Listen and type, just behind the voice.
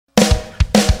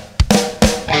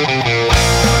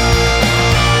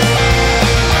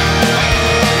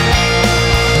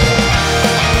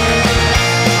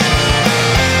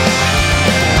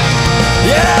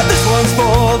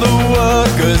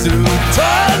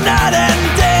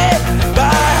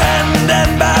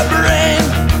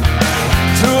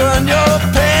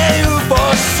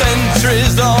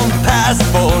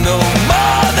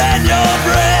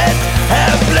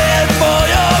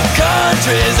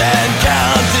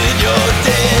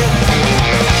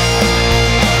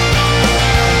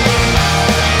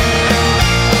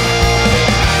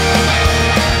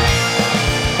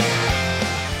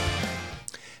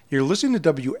You're listening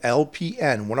to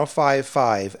WLPN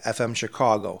 105.5 FM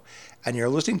Chicago, and you're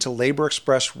listening to Labor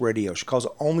Express Radio, Chicago's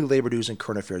only labor news and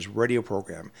current affairs radio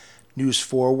program. News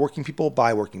for working people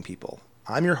by working people.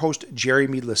 I'm your host,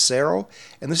 Jeremy Lucero,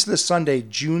 and this is the Sunday,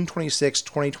 June 26,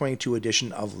 2022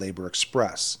 edition of Labor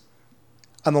Express.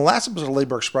 On the last episode of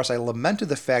Labor Express, I lamented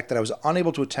the fact that I was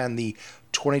unable to attend the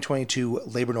 2022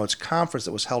 Labor Notes Conference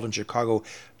that was held in Chicago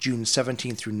June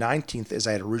 17th through 19th, as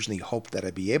I had originally hoped that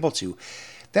I'd be able to.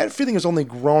 That feeling has only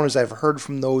grown as I've heard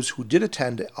from those who did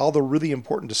attend all the really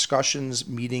important discussions,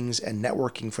 meetings, and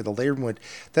networking for the labor movement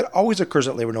that always occurs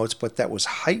at Labor Notes, but that was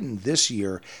heightened this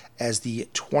year as the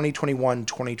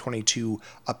 2021-2022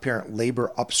 apparent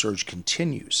labor upsurge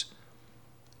continues.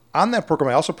 On that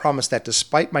program, I also promised that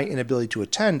despite my inability to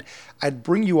attend, I'd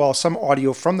bring you all some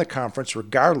audio from the conference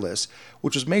regardless,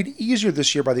 which was made easier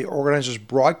this year by the organizers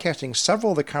broadcasting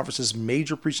several of the conference's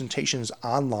major presentations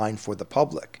online for the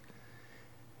public.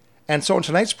 And so in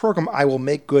tonight's program, I will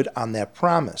make good on that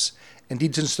promise.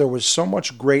 Indeed, since there was so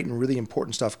much great and really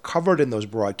important stuff covered in those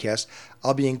broadcasts,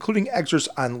 I'll be including excerpts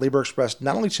on Labor Express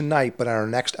not only tonight, but on our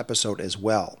next episode as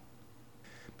well.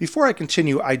 Before I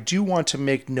continue, I do want to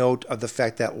make note of the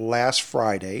fact that last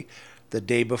Friday, the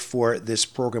day before this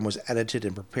program was edited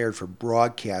and prepared for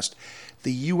broadcast,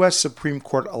 the U.S. Supreme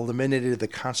Court eliminated the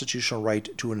constitutional right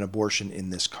to an abortion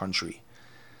in this country.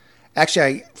 Actually,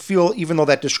 I feel, even though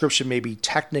that description may be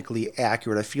technically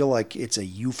accurate, I feel like it's a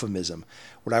euphemism.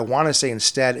 What I want to say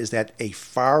instead is that a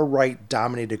far-right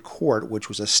dominated court, which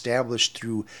was established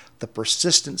through the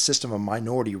persistent system of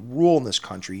minority rule in this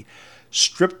country,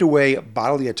 stripped away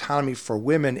bodily autonomy for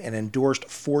women and endorsed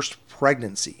forced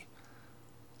pregnancy.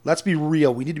 Let's be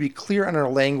real. We need to be clear in our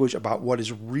language about what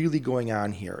is really going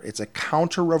on here. It's a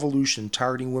counter-revolution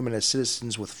targeting women as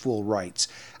citizens with full rights,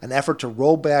 an effort to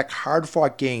roll back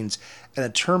hard-fought gains and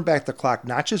to turn back the clock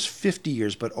not just 50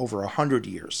 years, but over 100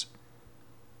 years.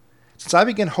 Since I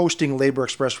began hosting Labor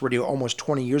Express Radio almost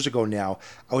 20 years ago now,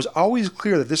 I was always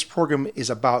clear that this program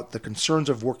is about the concerns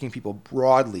of working people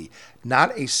broadly,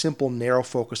 not a simple narrow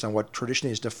focus on what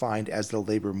traditionally is defined as the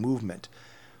labor movement.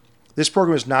 This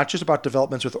program is not just about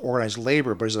developments with organized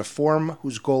labor, but is a forum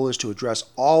whose goal is to address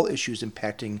all issues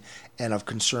impacting and of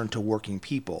concern to working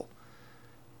people.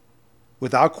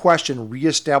 Without question,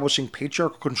 reestablishing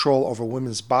patriarchal control over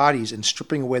women's bodies and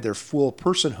stripping away their full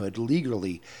personhood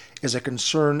legally is a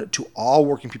concern to all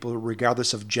working people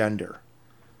regardless of gender.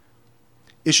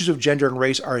 Issues of gender and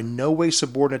race are in no way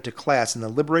subordinate to class, and the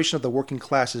liberation of the working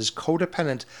class is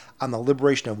codependent on the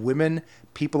liberation of women,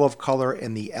 people of color,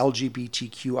 and the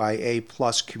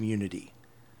LGBTQIA+ community.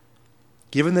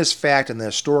 Given this fact and the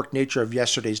historic nature of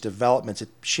yesterday's developments, it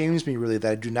shames me really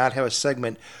that I do not have a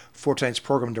segment for tonight's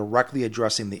program directly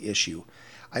addressing the issue.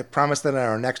 I promise that in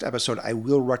our next episode I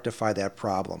will rectify that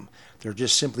problem. There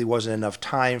just simply wasn't enough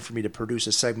time for me to produce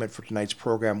a segment for tonight's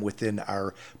program within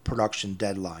our production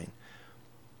deadline.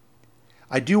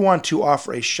 I do want to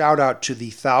offer a shout out to the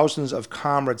thousands of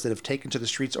comrades that have taken to the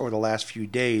streets over the last few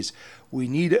days. We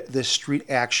need this street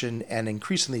action and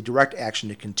increasingly direct action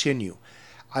to continue.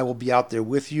 I will be out there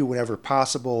with you whenever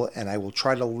possible, and I will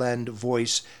try to lend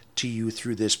voice to you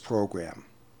through this program.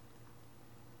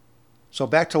 So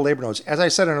back to Labor Notes. As I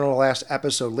said in our last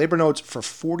episode, Labor Notes for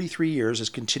 43 years has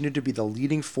continued to be the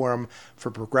leading forum for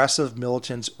progressive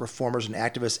militants, reformers, and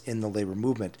activists in the labor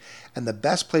movement, and the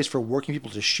best place for working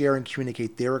people to share and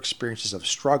communicate their experiences of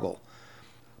struggle.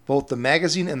 Both the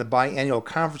magazine and the biannual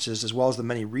conferences, as well as the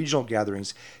many regional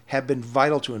gatherings, have been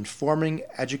vital to informing,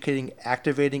 educating,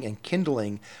 activating, and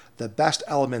kindling the best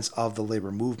elements of the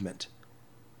labor movement.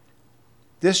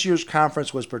 This year's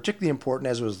conference was particularly important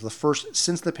as it was the first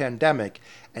since the pandemic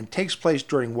and takes place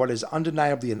during what is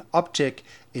undeniably an uptick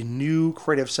in new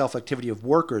creative self-activity of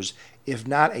workers, if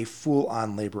not a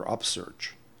full-on labor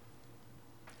upsurge.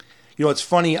 You know, it's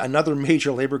funny, another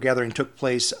major labor gathering took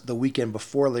place the weekend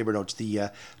before Labor Notes.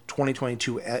 The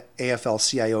 2022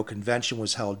 AFL-CIO convention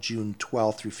was held June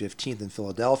 12th through 15th in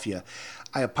Philadelphia.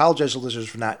 I apologize to listeners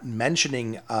for not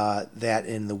mentioning that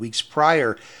in the weeks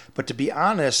prior, but to be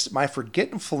honest, my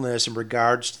forgetfulness in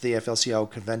regards to the AFL-CIO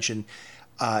convention,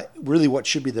 really what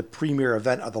should be the premier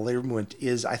event of the labor movement,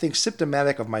 is, I think,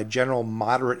 symptomatic of my general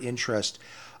moderate interest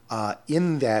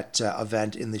in that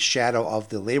event in the shadow of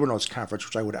the Labor Notes Conference,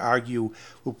 which I would argue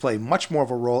will play much more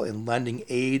of a role in lending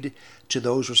aid to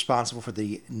those responsible for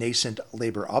the nascent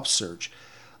labor upsurge.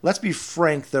 Let's be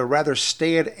frank, the rather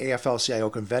staid AFL-CIO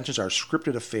conventions are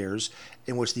scripted affairs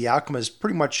in which the outcome is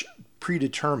pretty much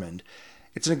predetermined.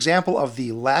 It's an example of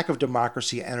the lack of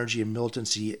democracy, energy, and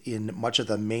militancy in much of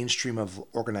the mainstream of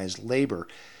organized labor.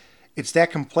 It's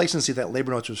that complacency that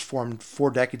Labor Notes was formed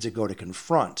 4 decades ago to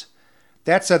confront.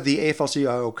 That said, the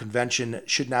AFL-CIO convention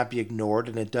should not be ignored,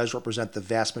 and it does represent the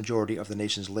vast majority of the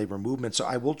nation's labor movement, so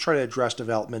I will try to address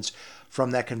developments from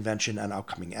that convention on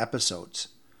upcoming episodes.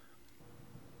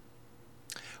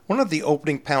 One of the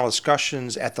opening panel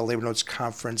discussions at the Labor Notes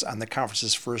Conference on the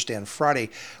conference's first day on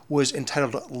Friday was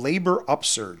entitled Labor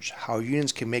Upsurge, How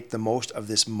Unions Can Make the Most of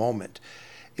This Moment.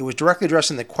 It was directly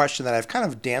addressing the question that I've kind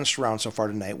of danced around so far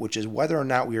tonight, which is whether or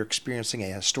not we are experiencing a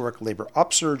historic labor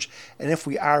upsurge, and if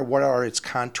we are, what are its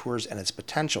contours and its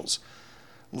potentials.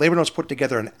 Labor Notes put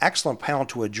together an excellent panel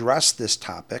to address this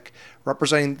topic,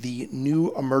 representing the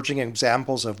new emerging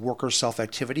examples of workers'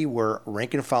 self-activity were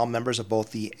rank-and-file members of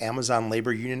both the Amazon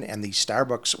Labor Union and the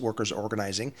Starbucks Workers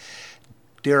Organizing.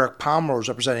 Derek Palmer was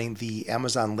representing the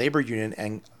Amazon Labor Union,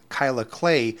 and Kyla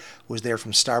Clay was there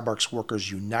from Starbucks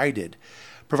Workers United.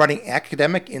 Providing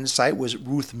academic insight was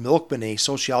Ruth Milkman, a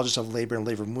sociologist of labor and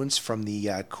labor movements from the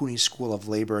Cooney School of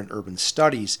Labor and Urban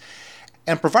Studies.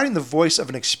 And providing the voice of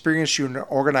an experienced union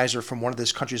organizer from one of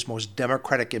this country's most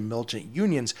democratic and militant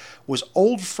unions was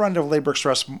old friend of Labor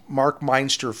Express, Mark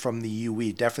Meinster from the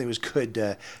UE. Definitely was good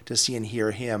to see and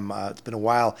hear him. It's been a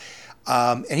while.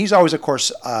 And he's always, of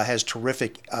course, has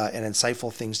terrific and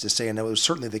insightful things to say, and that was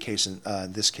certainly the case in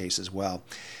this case as well.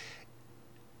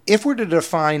 If we're to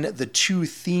define the two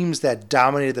themes that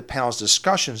dominated the panel's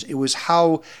discussions, it was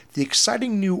how the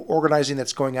exciting new organizing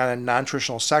that's going on in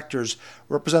non-traditional sectors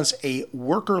represents a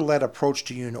worker-led approach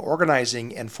to union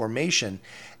organizing and formation,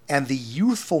 and the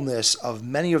youthfulness of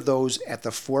many of those at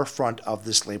the forefront of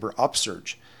this labor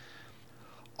upsurge.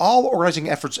 All organizing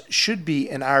efforts should be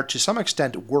and are to some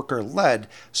extent worker-led,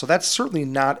 so that's certainly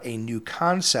not a new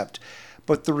concept.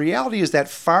 But the reality is that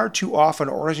far too often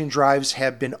organizing drives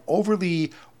have been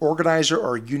overly organizer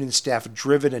or union staff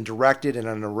driven and directed and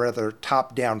in a rather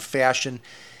top-down fashion.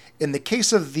 In the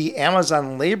case of the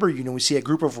Amazon Labor Union, we see a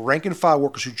group of rank-and-file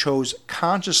workers who chose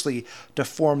consciously to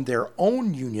form their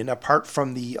own union apart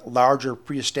from the larger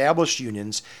pre-established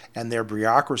unions and their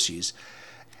bureaucracies.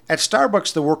 At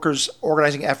Starbucks, the workers'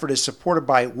 organizing effort is supported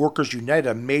by Workers United,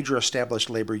 a major established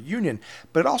labor union,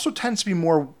 but it also tends to be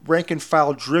more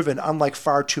rank-and-file driven, unlike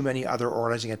far too many other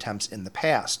organizing attempts in the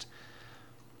past.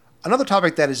 Another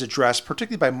topic that is addressed,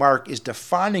 particularly by Mark, is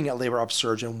defining a labor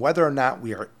upsurge and whether or not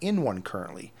we are in one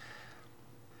currently.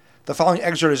 The following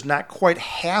excerpt is not quite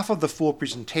half of the full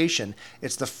presentation.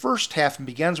 It's the first half and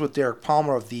begins with Derek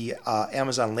Palmer of the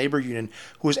Amazon Labor Union,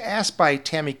 who was asked by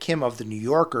Tammy Kim of The New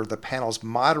Yorker, the panel's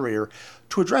moderator,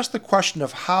 to address the question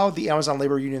of how the Amazon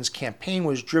Labor Union's campaign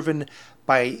was driven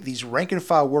by these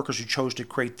rank-and-file workers who chose to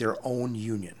create their own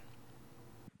union.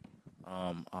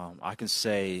 I can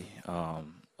say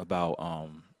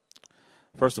about,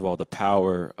 first of all, the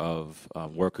power of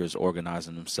workers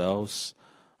organizing themselves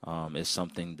is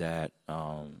something that,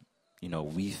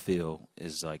 we feel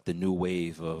is like the new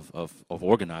wave of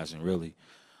organizing, really.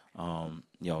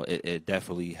 It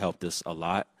definitely helped us a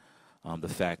lot. The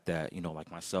fact that,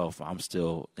 like myself, I'm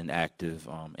still an active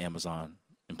Amazon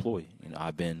employee.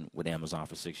 I've been with Amazon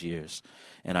for 6 years,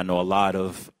 and I know a lot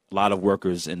of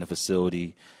workers in the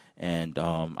facility, and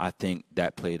I think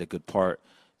that played a good part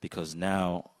because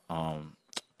now,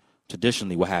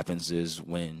 traditionally, what happens is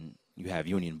when you have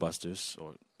union busters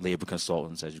or labor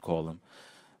consultants, as you call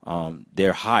them,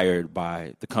 they're hired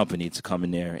by the company to come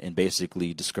in there and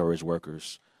basically discourage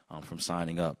workers from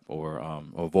signing up or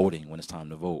voting when it's time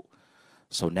to vote.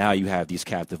 So now you have these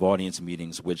captive audience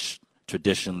meetings, which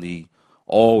traditionally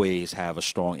always have a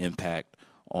strong impact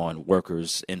on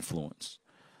workers' influence.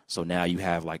 So now you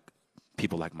have like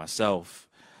people like myself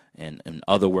and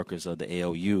other workers of the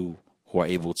ALU who are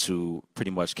able to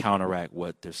pretty much counteract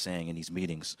what they're saying in these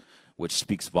meetings, which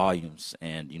speaks volumes.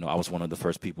 And, I was one of the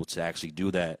first people to actually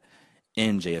do that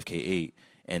in JFK 8.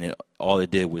 And all it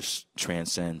did was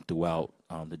transcend throughout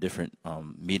the different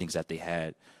meetings that they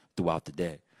had throughout the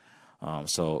day.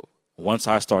 So once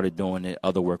I started doing it,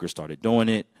 other workers started doing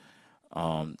it.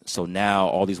 So now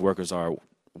all these workers are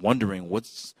wondering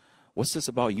what's this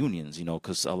about unions,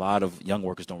 because a lot of young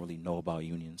workers don't really know about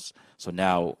unions. So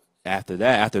now after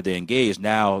that, after they're engaged,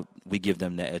 now we give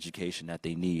them the education that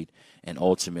they need. And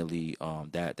ultimately,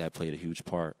 that played a huge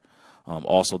part.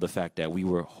 Also, the fact that we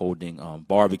were holding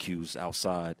barbecues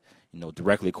outside,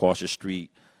 directly across the street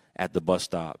at the bus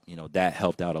stop, that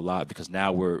helped out a lot because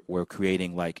now we're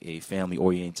creating like a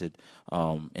family-oriented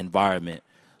environment.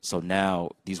 So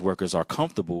now these workers are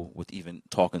comfortable with even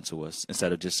talking to us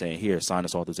instead of just saying, here, sign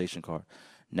this authorization card.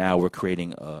 Now we're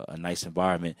creating a nice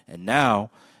environment. And now,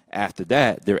 after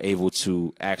that, they're able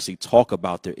to actually talk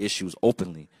about their issues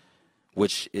openly,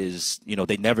 which is,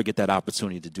 they never get that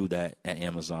opportunity to do that at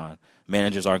Amazon.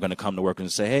 Managers aren't going to come to work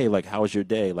and say, hey, like, how was your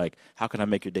day? Like, how can I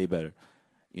make your day better?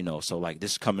 You know, so like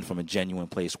this is coming from a genuine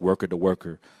place, worker to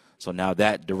worker. So now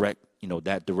that direct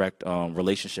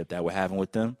relationship that we're having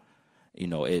with them, you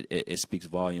know, it speaks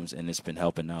volumes, and it's been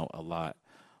helping out a lot.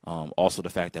 Also, the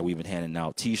fact that we've been handing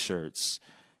out T-shirts,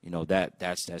 you know,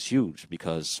 that's huge,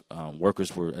 because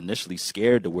workers were initially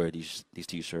scared to wear these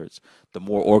T-shirts. The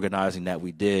more organizing that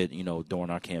we did, you know, during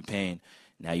our campaign,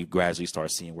 now you gradually start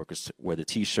seeing workers wear the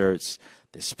T-shirts.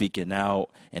 They're speaking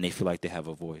out, and they feel like they have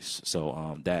a voice.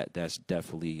 So that's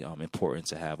definitely important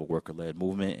to have a worker-led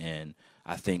movement. And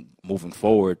I think moving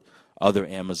forward, other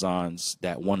Amazons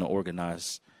that want to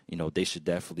organize, you know, they should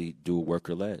definitely do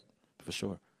worker-led for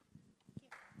sure.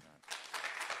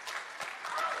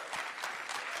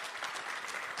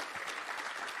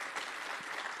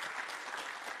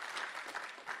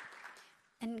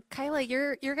 And Kyla,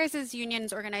 your guys'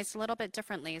 union's organized a little bit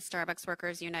differently. Starbucks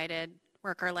Workers United,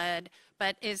 worker-led,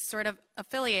 but is sort of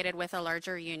affiliated with a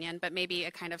larger union, but maybe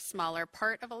a kind of smaller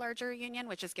part of a larger union,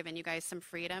 which has given you guys some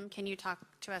freedom. Can you talk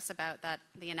to us about that,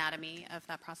 the anatomy of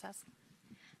that process?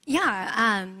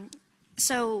 Yeah.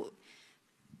 So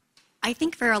I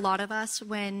think for a lot of us,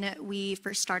 when we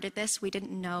first started this, we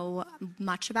didn't know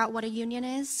much about what a union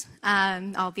is.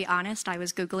 I'll be honest, I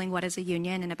was Googling what is a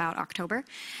union in about October.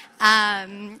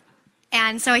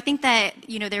 And so I think that,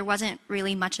 you know, there wasn't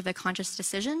really much of a conscious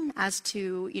decision as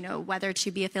to, you know, whether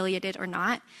to be affiliated or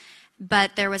not.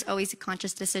 But there was always a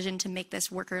conscious decision to make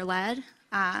this worker-led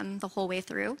the whole way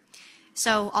through.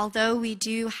 So although we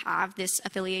do have this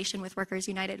affiliation with Workers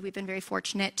United, we've been very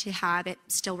fortunate to have it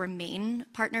still remain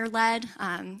partner-led.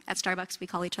 At Starbucks, we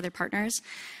call each other partners.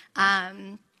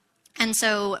 And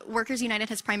so Workers United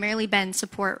has primarily been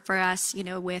support for us, you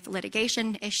know, with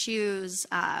litigation issues,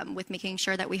 with making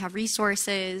sure that we have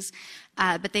resources,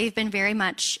 but they've been very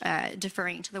much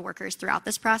deferring to the workers throughout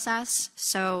this process.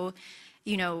 So,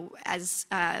 you know, as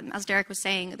Derek was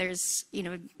saying, there's, you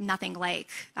know, nothing like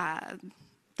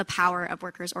the power of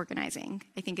workers organizing.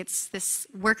 I think it's this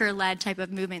worker-led type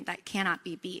of movement that cannot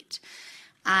be beat.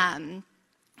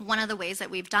 One of the ways that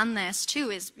we've done this, too,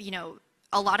 is, you know,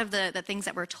 a lot of the things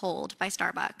that we're told by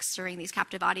Starbucks during these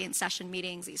captive audience session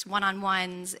meetings, these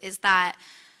one-on-ones, is that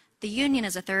the union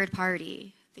is a third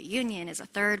party. The union is a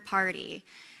third party.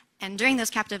 And during those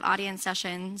captive audience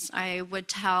sessions, I would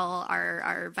tell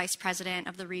our vice president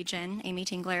of the region, Amy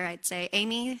Tingler, I'd say,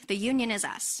 Amy, the union is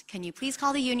us. Can you please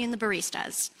call the union the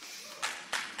baristas?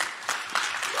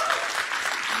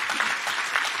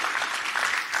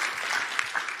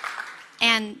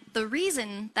 And the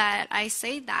reason that I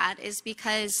say that is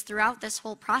because throughout this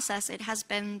whole process, it has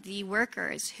been the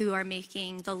workers who are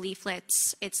making the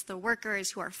leaflets. It's the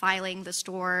workers who are filing the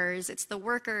stores. It's the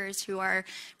workers who are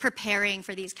preparing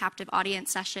for these captive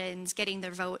audience sessions, getting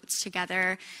their votes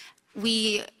together.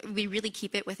 We really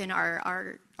keep it within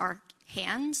our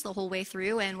hands the whole way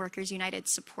through, and Workers United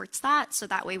supports that, so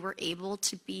that way we're able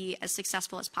to be as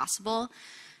successful as possible.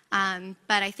 But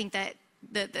I think that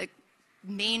the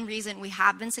main reason we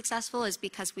have been successful is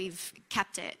because we've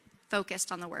kept it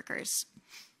focused on the workers.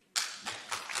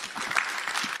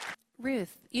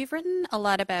 Ruth, you've written a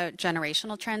lot about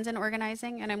generational trends in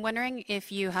organizing, and I'm wondering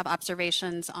if you have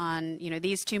observations on, you know,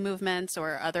 these two movements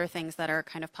or other things that are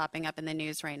kind of popping up in the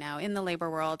news right now in the labor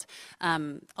world.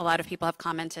 A lot of people have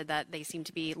commented that they seem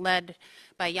to be led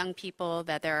by young people,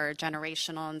 that there are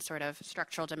generational and sort of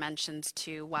structural dimensions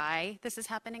to why this is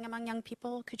happening among young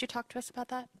people. Could you talk to us about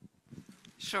that?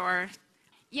 Sure.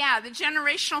 Yeah, the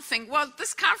generational thing. Well,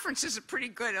 this conference is a pretty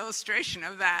good illustration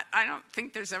of that. I don't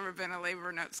think there's ever been a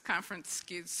Labor Notes conference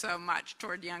skewed so much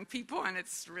toward young people, and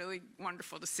it's really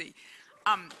wonderful to see.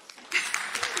 And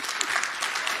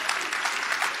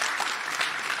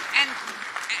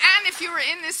if you were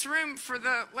in this room for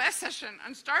the last session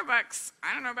on Starbucks,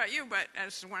 I don't know about you, but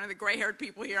as one of the gray-haired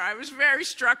people here, I was very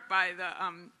struck by the,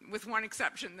 with one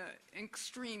exception, the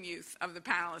extreme youth of the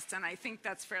panelists, and I think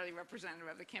that's fairly representative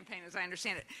of the campaign as I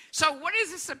understand it. So what is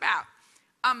this about?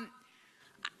 I've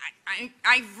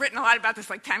written a lot about this,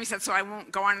 like Tammy said, so I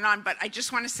won't go on and on, but I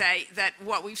just want to say that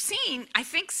what we've seen, I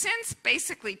think since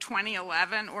basically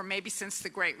 2011, or maybe since the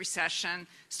Great Recession,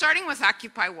 starting with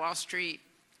Occupy Wall Street,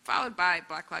 followed by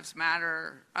Black Lives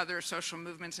Matter, other social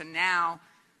movements, and now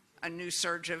a new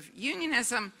surge of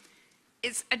unionism,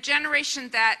 is a generation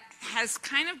that has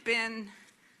kind of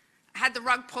had the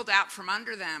rug pulled out from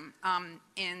under them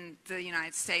in the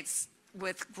United States,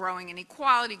 with growing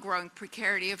inequality, growing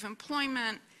precarity of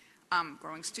employment,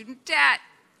 growing student debt,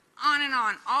 on and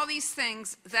on, all these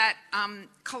things that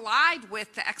collide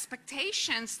with the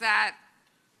expectations that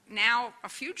now a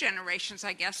few generations,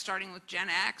 I guess, starting with Gen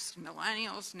X,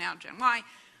 millennials, now Gen Y,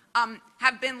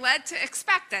 have been led to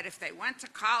expect that if they went to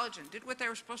college and did what they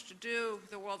were supposed to do,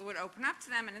 the world would open up to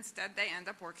them, and instead they end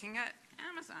up working at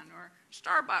Amazon or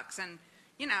Starbucks and,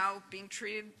 you know, being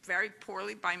treated very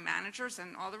poorly by managers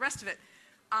and all the rest of it.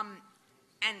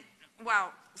 And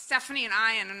well, Stephanie and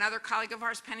I and another colleague of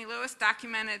ours, Penny Lewis,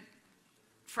 documented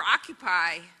for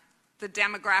Occupy the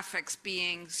demographics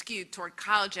being skewed toward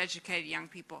college-educated young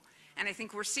people. And I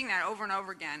think we're seeing that over and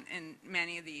over again in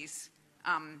many of these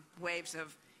waves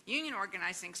of union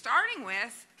organizing, starting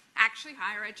with actually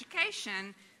higher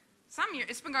education.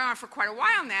 It's been going on for quite a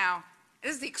while now.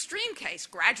 This is the extreme case.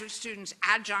 Graduate students,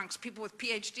 adjuncts, people with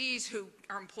PhDs who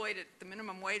are employed at the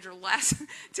minimum wage or less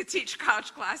to teach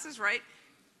college classes, right?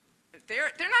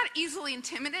 They're not easily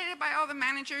intimidated by all the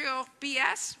managerial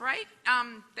BS, right?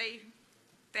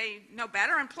 They know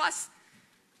better, and plus,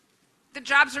 the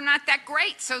jobs are not that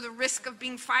great, so the risk of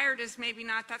being fired is maybe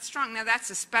not that strong. Now, that's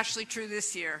especially true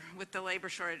this year with the labor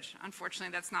shortage.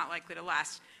 Unfortunately, that's not likely to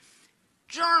last.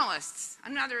 Journalists,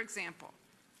 another example.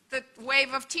 The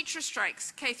wave of teacher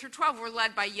strikes, K through 12, were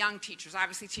led by young teachers.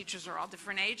 Obviously, teachers are all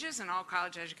different ages and all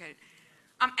college educated.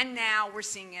 And now we're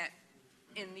seeing it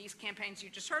in these campaigns you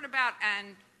just heard about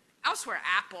and elsewhere,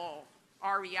 Apple,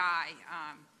 REI,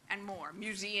 and more,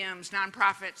 museums,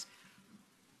 nonprofits.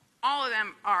 All of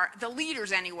them are, the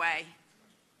leaders anyway,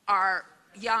 are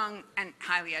young and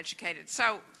highly educated.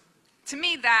 So to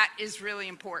me, that is really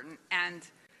important. And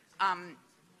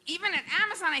even at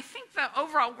Amazon, I think the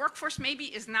overall workforce maybe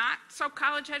is not so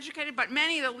college educated, but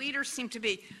many of the leaders seem to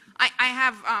be.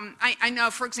 I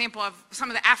know, for example, of some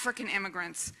of the African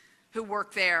immigrants who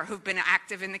work there, who've been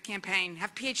active in the campaign,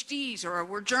 have PhDs or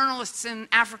were journalists in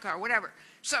Africa or whatever.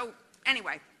 So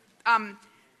anyway,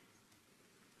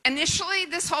 initially,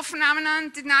 this whole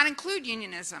phenomenon did not include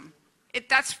unionism.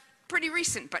 That's pretty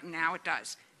recent, but now it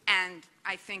does. And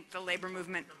I think the labor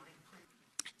movement...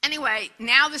 Anyway,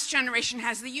 now this generation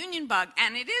has the union bug,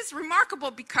 and it is remarkable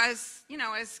because, you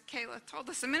know, as Kayla told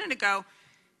us a minute ago,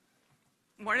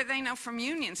 what do they know from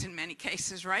unions in many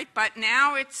cases, right? But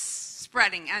now it's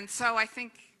spreading, and so I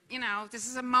think, you know, this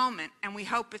is a moment, and we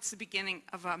hope it's the beginning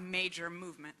of a major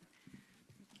movement.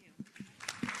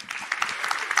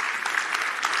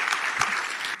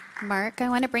 Mark, I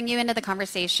want to bring you into the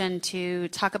conversation to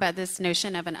talk about this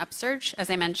notion of an upsurge. As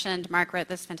I mentioned, Mark wrote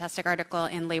this fantastic article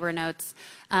in Labor Notes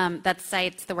that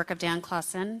cites the work of Dan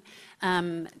Clausen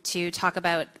to talk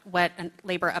about what a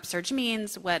labor upsurge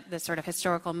means, what the sort of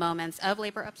historical moments of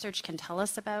labor upsurge can tell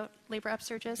us about labor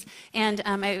upsurges. And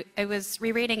I was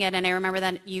rereading it, and I remember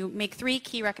that you make 3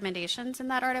 key recommendations in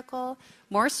that article.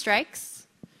 More strikes.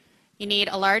 You need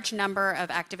a large number of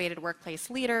activated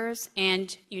workplace leaders,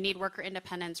 and you need worker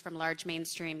independence from large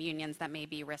mainstream unions that may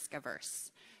be risk averse.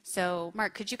 So,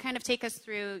 Mark, could you kind of take us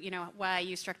through, you know, why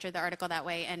you structured the article that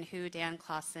way and who Dan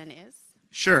Clausen is?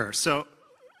 Sure. So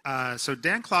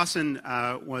Dan Clausen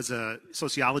was a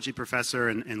sociology professor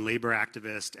and labor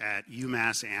activist at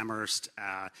UMass Amherst,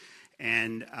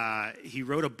 and he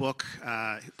wrote a book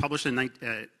published in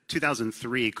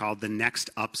 2003 called The Next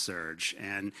Upsurge.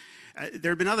 And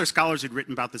there have been other scholars who'd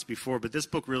written about this before, but this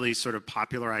book really sort of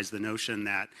popularized the notion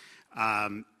that,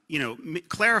 you know,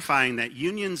 clarifying that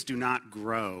unions do not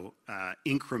grow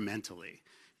incrementally.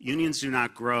 Unions do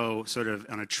not grow sort of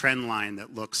on a trend line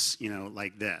that looks, you know,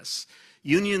 like this.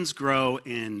 Unions grow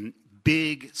in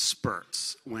big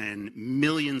spurts when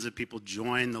millions of people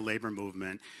join the labor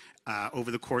movement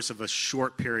over the course of a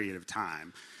short period of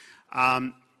time.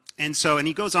 And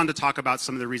he goes on to talk about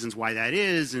some of the reasons why that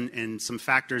is and some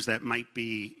factors that might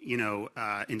be, you know,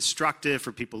 instructive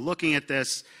for people looking at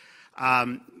this.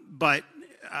 But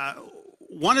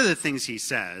one of the things he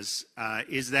says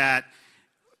is that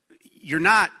you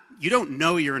don't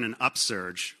know you're in an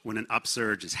upsurge when an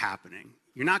upsurge is happening.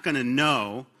 You're not going to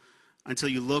know until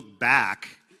you look back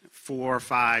 4,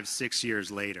 5, 6 years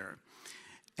later.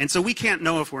 And so we can't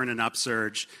know if we're in an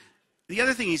upsurge. The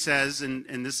other thing he says,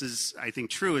 and this is, I think,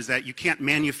 true, is that you can't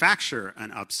manufacture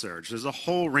an upsurge. There's a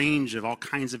whole range of all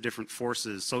kinds of different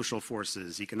forces, social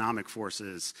forces, economic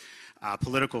forces,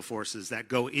 political forces that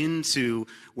go into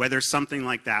whether something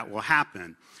like that will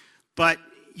happen. But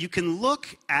you can look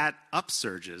at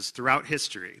upsurges throughout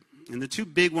history. And the 2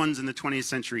 big ones in the 20th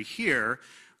century here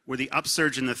were the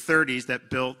upsurge in the 30s that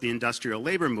built the industrial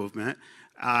labor movement,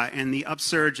 and the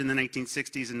upsurge in the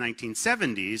 1960s and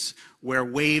 1970s, where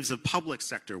waves of public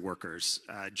sector workers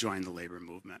joined the labor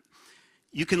movement.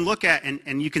 You can look at,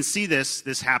 and you can see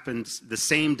this happens, the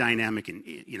same dynamic in,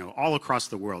 you know, all across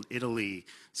the world, Italy,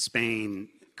 Spain,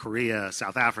 Korea,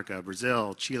 South Africa,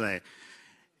 Brazil, Chile.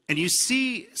 And you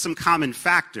see some common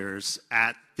factors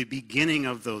at the beginning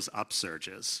of those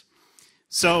upsurges.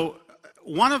 So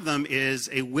one of them is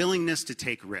a willingness to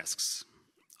take risks,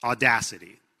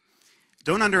 audacity.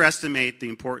 Don't underestimate the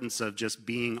importance of just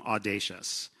being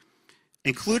audacious,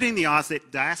 including the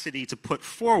audacity to put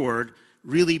forward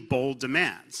really bold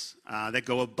demands that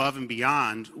go above and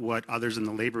beyond what others in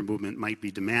the labor movement might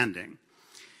be demanding.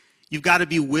 You've got to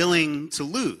be willing to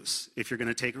lose if you're going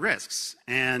to take risks.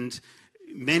 And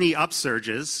many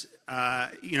upsurges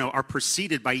are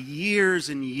preceded by years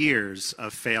and years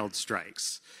of failed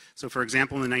strikes. So, for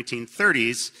example, in the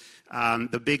 1930s,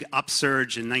 the big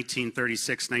upsurge in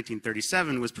 1936,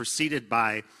 1937 was preceded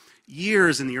by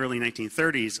years in the early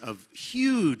 1930s of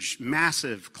huge,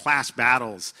 massive class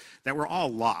battles that were all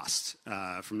lost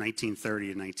from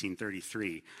 1930 to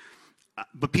 1933.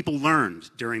 But people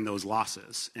learned during those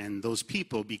losses, and those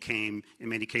people became, in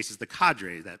many cases, the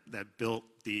cadre that built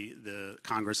the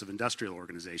Congress of Industrial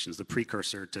Organizations, the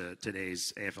precursor to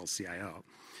today's AFL-CIO.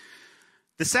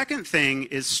 The second thing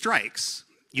is strikes.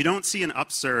 You don't see an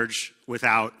upsurge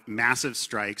without massive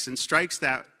strikes, and strikes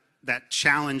that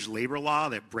challenge labor law,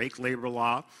 that break labor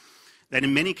law, that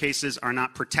in many cases are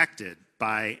not protected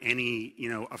by any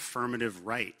affirmative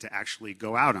right to actually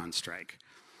go out on strike.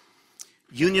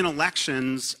 Union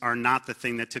elections are not the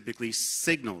thing that typically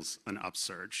signals an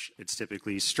upsurge. It's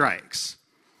typically strikes.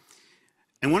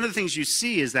 And one of the things you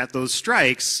see is that those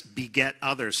strikes beget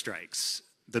other strikes.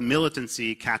 The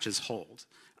militancy catches hold.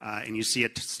 And you see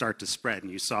it start to spread.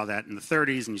 And you saw that in the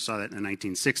 30s, and you saw that in the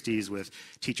 1960s with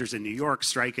teachers in New York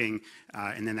striking,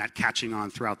 and then that catching on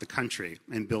throughout the country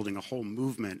and building a whole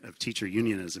movement of teacher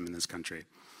unionism in this country.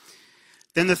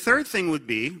 Then the third thing would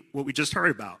be what we just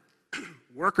heard about,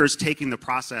 workers taking the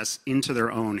process into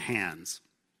their own hands.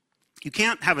 You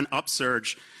can't have an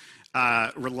upsurge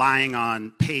relying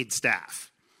on paid staff.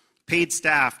 Paid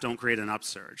staff don't create an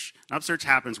upsurge. An upsurge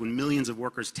happens when millions of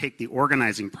workers take the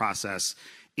organizing process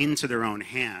into their own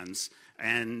hands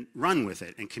and run with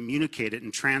it and communicate it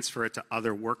and transfer it to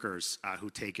other workers who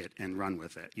take it and run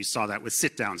with it. You saw that with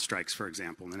sit-down strikes, for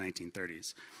example, in the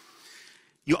 1930s.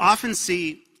 You often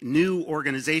see new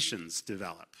organizations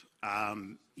develop,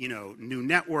 new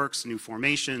networks, new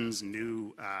formations,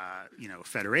 new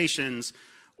federations,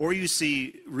 or you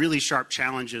see really sharp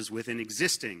challenges within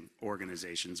existing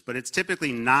organizations. But it's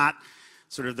typically not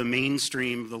sort of the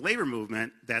mainstream of the labor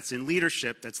movement that's in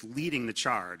leadership, that's leading the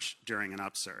charge during an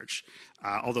upsurge,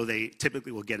 although they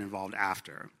typically will get involved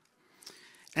after.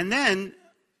 And then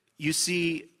you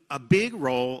see a big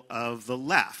role of the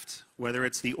left, whether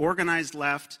it's the organized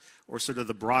left or sort of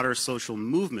the broader social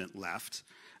movement left,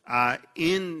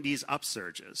 in these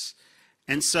upsurges.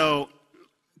 And so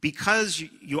because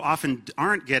you often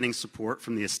aren't getting support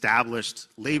from the established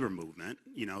labor movement,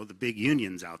 the big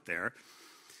unions out there,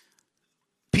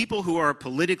 people who are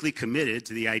politically committed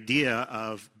to the idea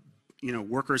of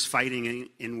workers fighting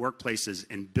in workplaces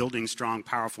and building strong,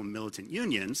 powerful militant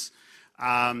unions,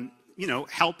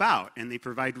 help out, and they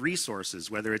provide resources,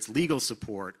 whether it's legal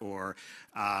support or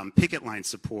picket line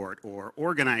support or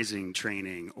organizing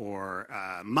training or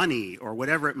money or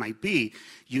whatever it might be.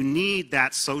 You need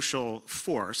that social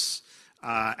force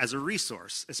as a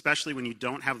resource, especially when you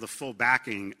don't have the full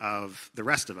backing of the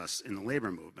rest of us in the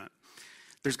labor movement.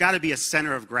 There's got to be a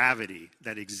center of gravity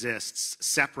that exists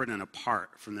separate and apart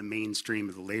from the mainstream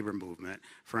of the labor movement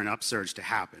for an upsurge to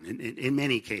happen in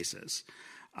many cases.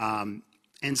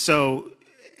 And so,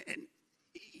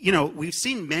 we've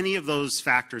seen many of those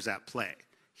factors at play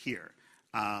here.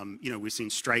 We've seen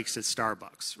strikes at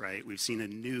Starbucks, right? We've seen a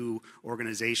new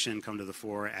organization come to the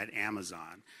fore at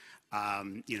Amazon.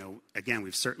 Again,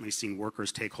 we've certainly seen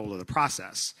workers take hold of the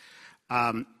process.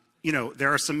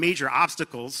 There are some major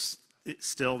obstacles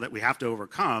still that we have to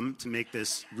overcome to make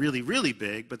this really, really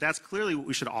big, but that's clearly what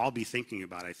we should all be thinking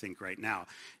about, I think, right now,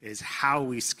 is how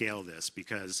we scale this.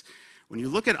 Because when you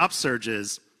look at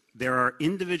upsurges, there are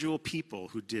individual people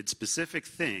who did specific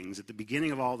things at the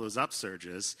beginning of all those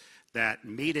upsurges that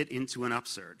made it into an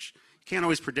upsurge. You can't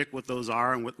always predict what those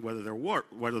are and whether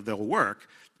they'll work,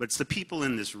 but it's the people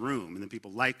in this room and the people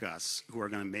like us who are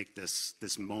going to make this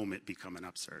moment become an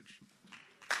upsurge.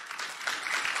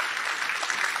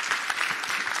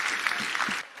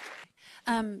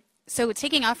 So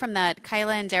taking off from that,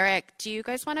 Kyla and Derek, do you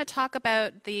guys want to talk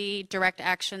about the direct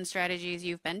action strategies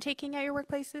you've been taking at your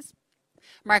workplaces?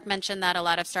 Mark mentioned that a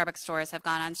lot of Starbucks stores have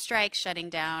gone on strike, shutting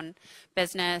down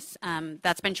business.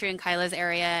 That's been true in Kyla's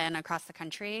area and across the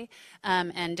country.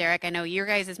 And Derek, I know your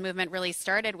guys' movement really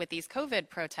started with these COVID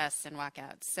protests and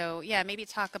walkouts. So yeah, maybe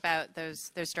talk about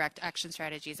those direct action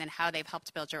strategies and how they've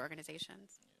helped build your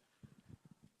organizations.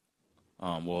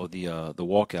 Well, the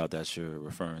walkout that you're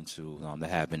referring to that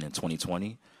happened in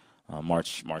 2020,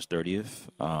 March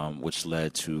 30th, which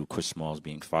led to Chris Smalls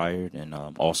being fired and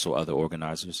also other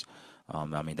organizers.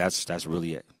 I mean, that's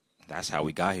really it. That's how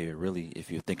we got here, really, if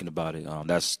you're thinking about it.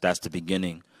 That's the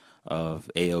beginning of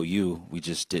ALU. We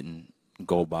just didn't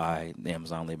go by the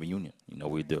Amazon Labor Union. You know,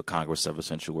 we the Congress of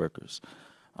Essential Workers.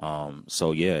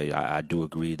 So, yeah, I do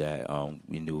agree that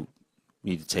we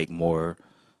need to take more,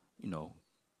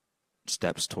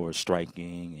 steps towards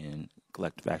striking and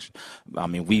collective action. I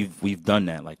mean, we've done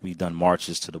that. Like, we've done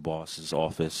marches to the boss's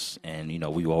office, and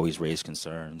we always raise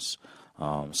concerns.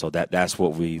 So that's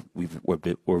what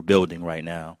we're building right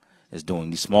now, is doing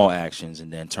these small actions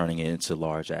and then turning it into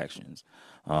large actions.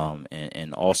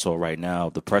 And also right now,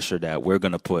 the pressure that we're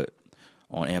going to put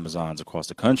on Amazons across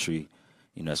the country,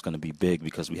 it's going to be big,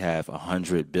 because we have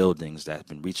 100 buildings that have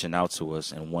been reaching out to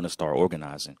us and want to start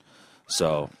organizing.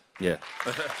 So, yeah.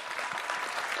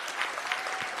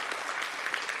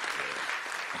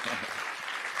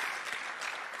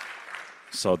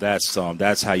 So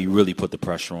that's how you really put the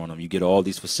pressure on them. You get all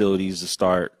these facilities to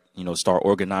start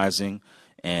organizing,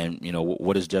 and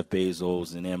what is Jeff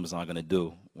Bezos and Amazon going to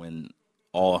do when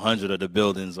all 100 of the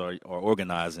buildings are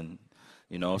organizing?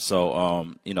 So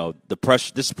the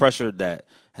pressure, this pressure that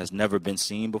has never been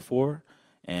seen before,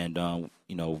 and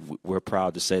we're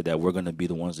proud to say that we're going to be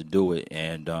the ones to do it,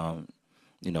 and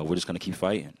we're just going to keep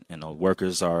fighting.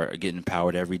 Workers are getting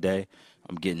empowered every day.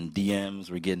 I'm getting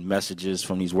DMs, we're getting messages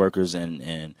from these workers,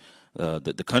 and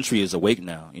the country is awake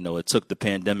now. It took the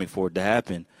pandemic for it to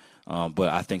happen, but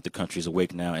I think the country is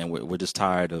awake now, and we're just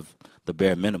tired of the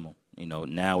bare minimum.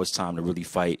 Now it's time to really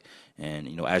fight,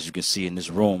 and as you can see in this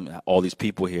room, all these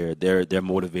people here, they're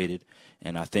motivated,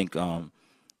 and I think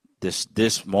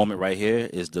this moment right here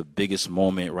is the biggest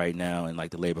moment right now in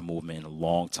the labor movement in a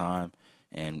long time,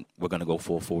 and we're gonna go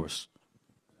full force.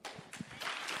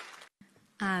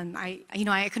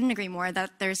 I couldn't agree more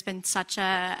that there's been such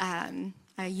a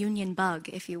union bug,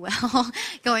 if you will,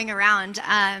 going around,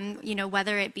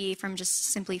 whether it be from just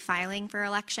simply filing for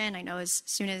election. I know as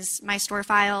soon as my store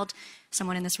filed,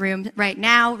 someone in this room right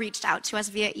now reached out to us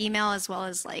via email, as well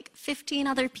as 15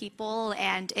 other people,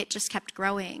 and it just kept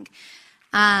growing.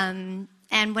 And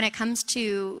when it comes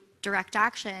to direct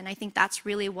action, I think that's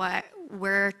really what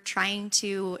we're trying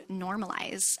to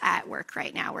normalize at work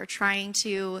right now. We're trying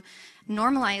to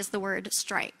normalize the word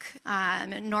strike,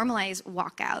 normalize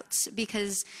walkouts,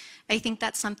 because I think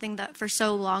that's something that for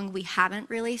so long we haven't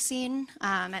really seen,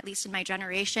 at least in my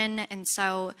generation. And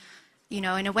so, in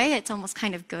a way, it's almost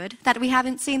kind of good that we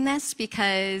haven't seen this,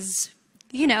 because,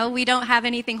 we don't have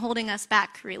anything holding us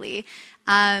back, really.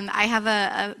 I have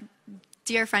a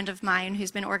dear friend of mine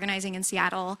who's been organizing in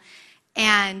Seattle,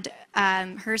 and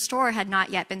her store had not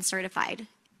yet been certified,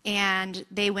 and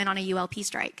they went on a ULP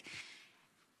strike.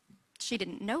 She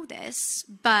didn't know this,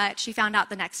 but she found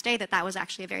out the next day that was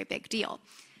actually a very big deal.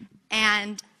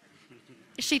 And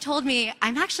she told me,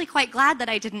 I'm actually quite glad that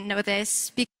I didn't know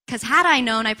this, because had I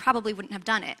known, I probably wouldn't have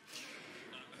done it.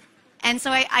 And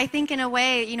so I think in a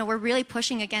way, we're really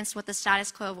pushing against what the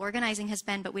status quo of organizing has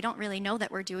been, but we don't really know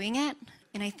that we're doing it.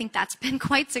 And I think that's been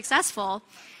quite successful.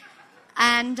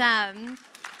 And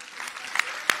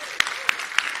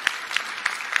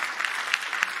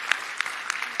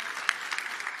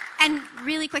and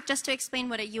really quick, just to explain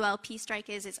what a ULP strike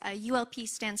is, a ULP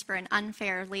stands for an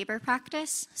unfair labor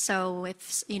practice. So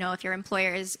if your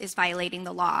employer is violating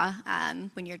the law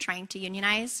when you're trying to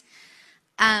unionize.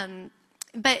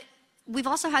 But we've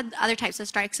also had other types of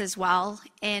strikes as well.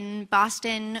 In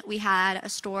Boston, we had a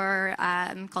store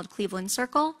called Cleveland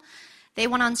Circle. They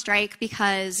went on strike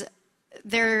because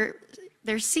their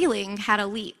ceiling had a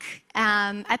leak.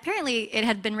 Apparently, it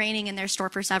had been raining in their store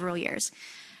for several years.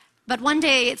 But one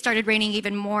day, it started raining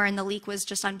even more, and the leak was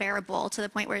just unbearable, to the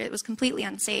point where it was completely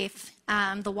unsafe.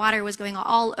 The water was going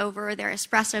all over their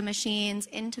espresso machines,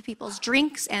 into people's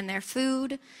drinks and their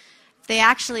food. They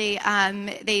actually,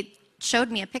 they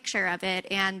showed me a picture of it,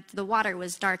 and the water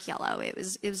was dark yellow. It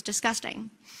was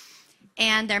disgusting.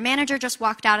 And their manager just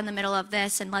walked out in the middle of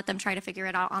this and let them try to figure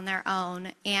it out on their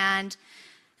own. And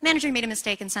the manager made a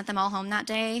mistake and sent them all home that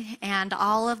day, and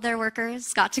all of their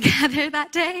workers got together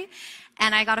that day.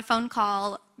 And I got a phone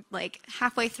call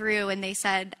halfway through, and they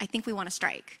said, I think we want to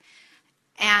strike.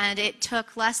 And it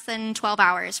took less than 12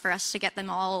 hours for us to get them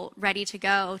all ready to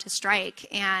go to strike.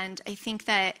 And I think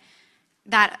that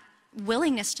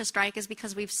willingness to strike is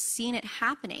because we've seen it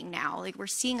happening now. We're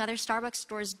seeing other Starbucks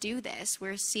stores do this.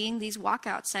 We're seeing these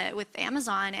walkouts with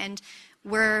Amazon, and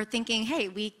we're thinking, hey,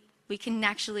 we can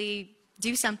actually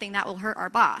do something that will hurt our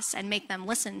boss and make them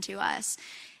listen to us.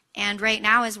 And right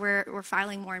now, as we're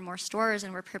filing more and more stores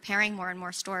and we're preparing more and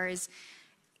more stores,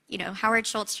 Howard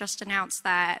Schultz just announced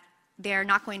that they're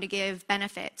not going to give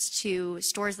benefits to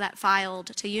stores that filed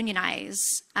to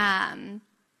unionize.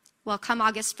 Well, come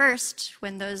August 1st,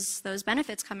 when those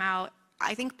benefits come out,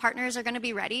 I think partners are going to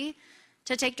be ready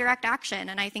to take direct action.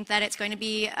 And I think that it's going to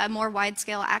be a more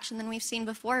wide-scale action than we've seen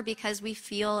before because we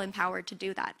feel empowered to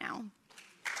do that now.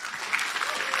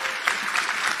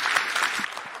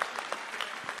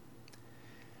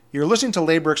 You're listening to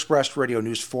Labor Express Radio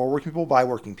News for working people by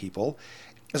working people.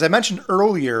 As I mentioned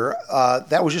earlier,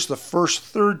 that was just the first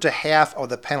third to half of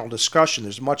the panel discussion.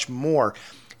 There's much more.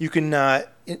 You can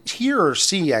hear or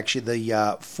see, actually,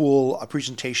 the full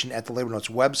presentation at the Labor Notes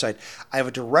website. I have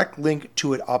a direct link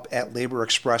to it up at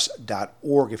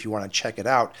laborexpress.org if you want to check it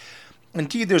out.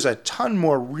 Indeed, there's a ton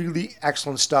more really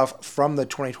excellent stuff from the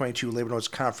 2022 Labor Notes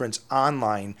Conference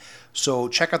online, so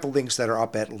check out the links that are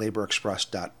up at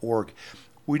laborexpress.org.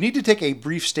 We need to take a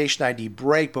brief station ID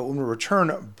break, but when we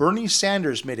return, Bernie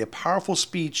Sanders made a powerful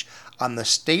speech on the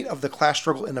state of the class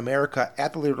struggle in America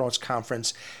at the Labor Notes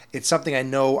Conference. It's something I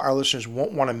know our listeners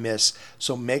won't want to miss,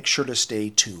 so make sure to stay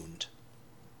tuned.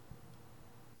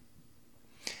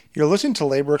 You're listening to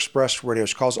Labor Express Radio,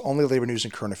 Chicago's only labor news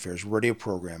and current affairs radio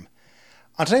program.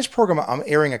 On today's program, I'm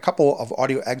airing a couple of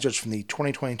audio excerpts from the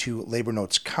 2022 Labor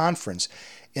Notes Conference.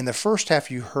 In the first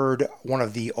half, you heard one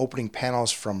of the opening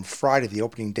panels from Friday, the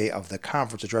opening day of the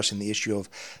conference, addressing the issue of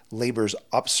labor's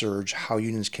upsurge, how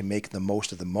unions can make the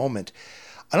most of the moment.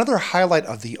 Another highlight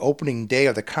of the opening day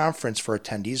of the conference for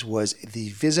attendees was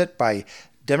the visit by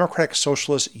Democratic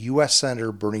Socialist U.S.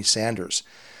 Senator Bernie Sanders.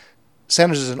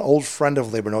 Sanders is an old friend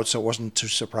of Labor Notes, so it wasn't too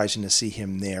surprising to see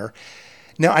him there.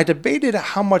 Now, I debated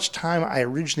how much time I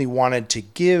originally wanted to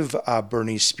give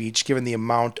Bernie's speech, given the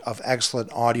amount of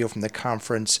excellent audio from the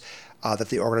conference that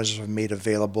the organizers have made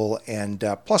available, and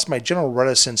plus my general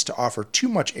reticence to offer too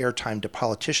much airtime to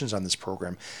politicians on this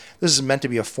program. This is meant to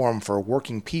be a forum for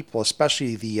working people,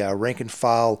 especially the rank and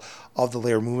file of the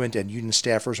labor movement and union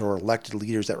staffers or elected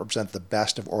leaders that represent the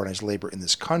best of organized labor in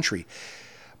this country.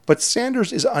 But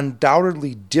Sanders is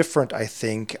undoubtedly different, I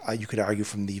think, you could argue,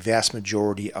 from the vast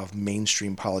majority of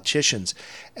mainstream politicians.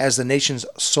 As the nation's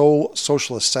sole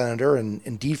socialist senator, and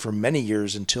indeed for many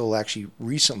years until actually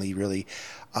recently, really,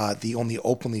 the only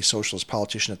openly socialist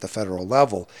politician at the federal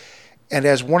level, and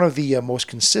as one of the most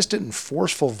consistent and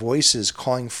forceful voices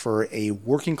calling for a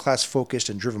working class focused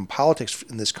and driven politics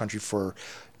in this country for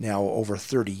now over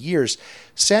 30 years,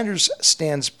 Sanders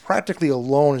stands practically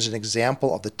alone as an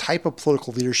example of the type of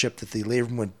political leadership that the labor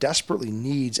movement desperately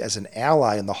needs as an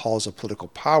ally in the halls of political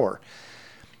power.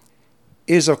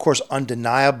 It is, of course,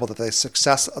 undeniable that the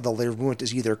success of the labor movement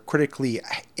is either critically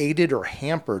aided or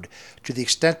hampered to the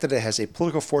extent that it has a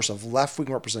political force of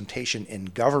left-wing representation in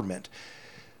government.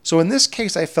 So in this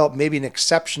case, I felt maybe an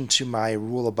exception to my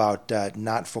rule about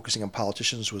not focusing on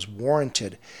politicians was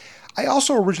warranted. I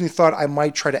also originally thought I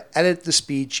might try to edit the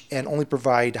speech and only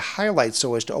provide highlights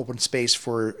so as to open space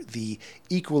for the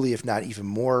equally, if not even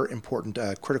more important,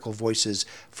 critical voices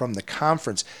from the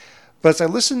conference. But as I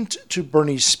listened to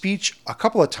Bernie's speech a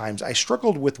couple of times, I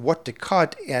struggled with what to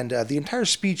cut, and the entire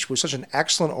speech was such an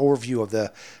excellent overview of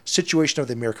the situation of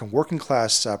the American working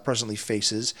class presently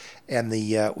faces and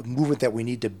the movement that we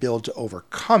need to build to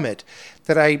overcome it,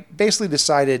 that I basically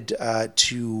decided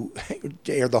to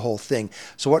air the whole thing.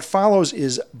 So what follows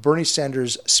is Bernie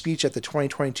Sanders' speech at the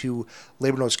 2022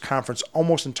 Labor Notes Conference,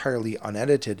 almost entirely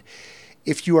unedited.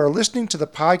 If you are listening to the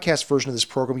podcast version of this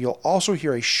program, you'll also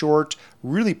hear a short,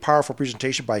 really powerful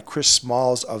presentation by Chris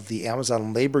Smalls of the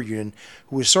Amazon Labor Union,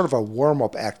 who is sort of a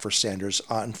warm-up act for Sanders.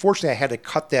 Unfortunately, I had to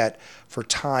cut that for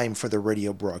time for the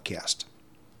radio broadcast.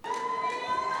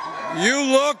 You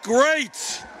look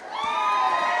great.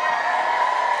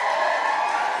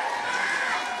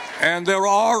 And there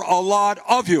are a lot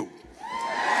of you.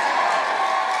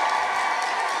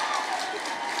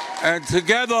 And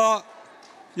together,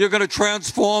 you're going to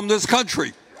transform this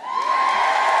country.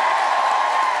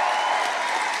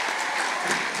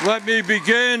 Let me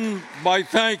begin by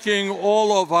thanking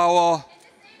all of our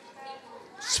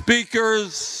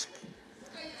speakers,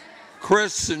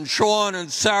 Chris and Sean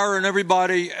and Sarah and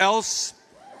everybody else.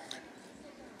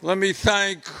 Let me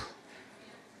thank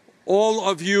all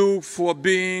of you for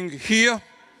being here,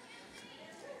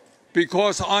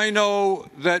 because I know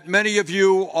that many of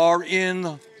you are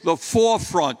in the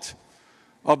forefront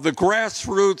of the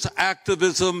grassroots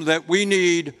activism that we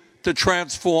need to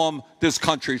transform this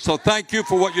country. So thank you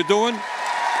for what you're doing.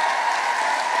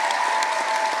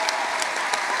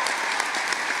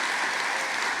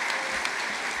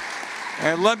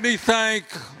 And let me thank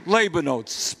Labor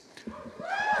Notes,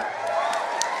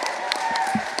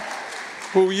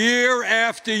 who year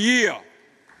after year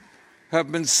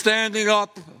have been standing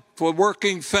up for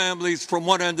working families from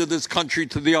one end of this country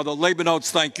to the other. Labor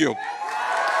Notes, thank you.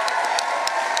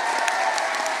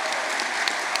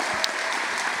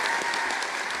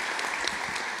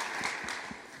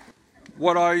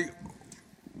 What I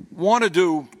want to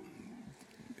do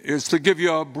is to give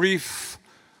you a brief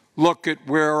look at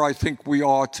where I think we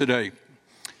are today.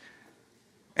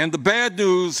 And the bad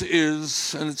news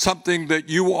is, and it's something that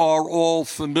you are all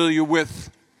familiar with,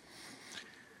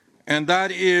 and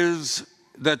that is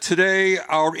that today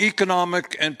our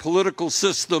economic and political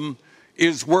system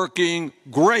is working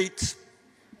great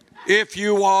if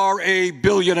you are a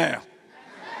billionaire.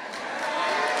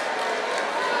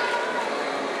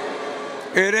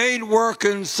 It ain't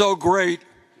working so great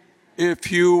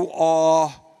if you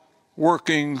are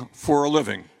working for a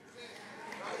living.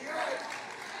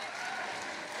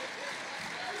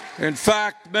 In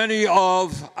fact, many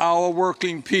of our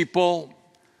working people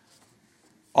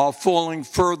are falling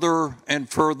further and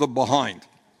further behind.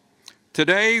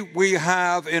 Today, we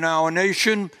have in our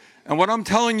nation, and what I'm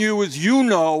telling you is you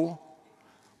know,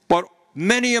 but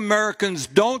many Americans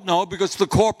don't know because the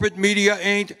corporate media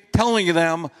ain't telling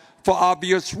them for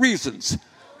obvious reasons.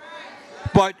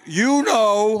 But you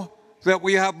know that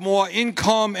we have more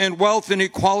income and wealth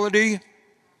inequality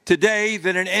today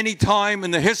than at any time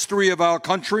in the history of our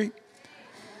country.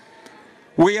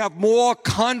 We have more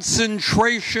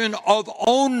concentration of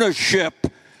ownership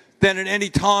than at any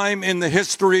time in the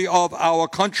history of our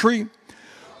country.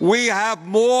 We have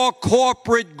more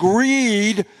corporate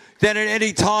greed than at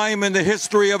any time in the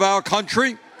history of our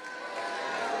country.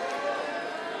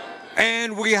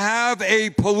 And we have a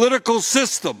political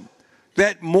system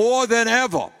that more than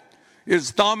ever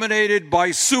is dominated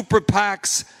by super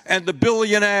PACs and the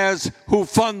billionaires who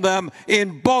fund them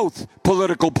in both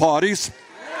political parties.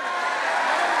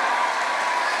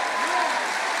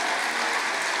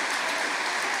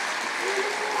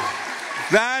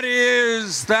 That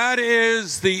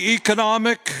is the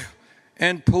economic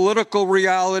and political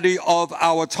reality of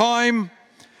our time,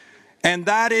 and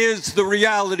that is the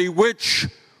reality which,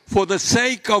 for the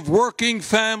sake of working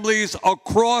families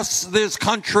across this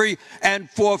country and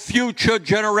for future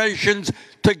generations,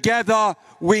 together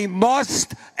we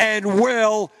must and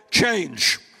will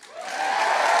change.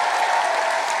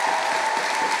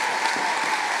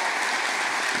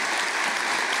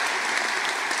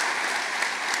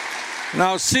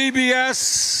 Now,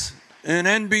 CBS and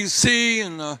NBC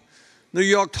and the New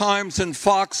York Times and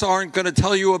Fox aren't going to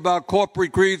tell you about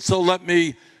corporate greed, so let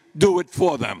me do it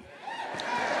for them.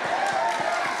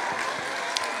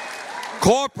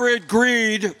 Corporate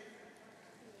greed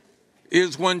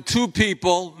is when two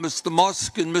people, Mr.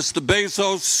 Musk and Mr.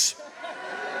 Bezos,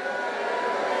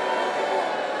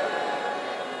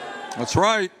 that's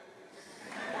right,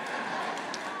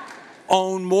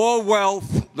 own more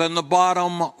wealth than the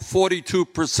bottom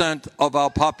 42% of our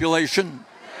population.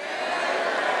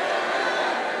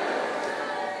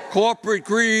 Corporate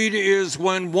greed is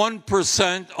when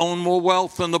 1% own more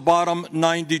wealth than the bottom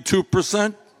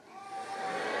 92%.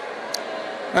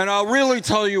 And I'll really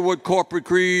tell you what corporate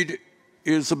greed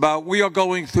is about. We are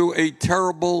going through a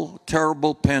terrible,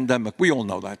 terrible pandemic. We all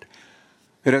know that.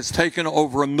 It has taken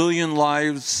over 1 million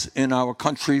lives in our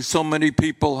country. So many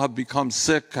people have become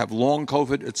sick, have long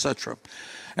COVID, etc.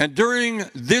 And during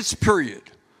this period,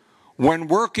 when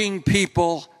working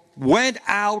people went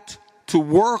out to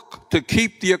work to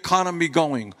keep the economy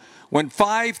going, when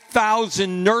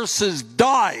 5,000 nurses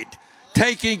died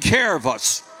taking care of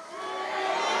us,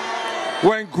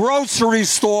 when grocery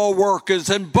store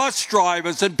workers and bus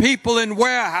drivers and people in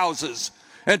warehouses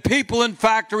and people in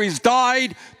factories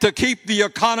died to keep the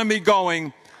economy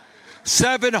going,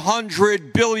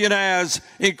 700 billionaires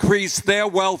increased their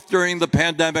wealth during the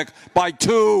pandemic by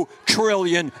 $2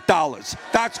 trillion.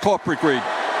 That's corporate greed.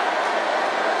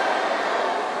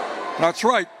 That's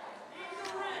right.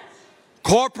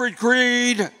 Corporate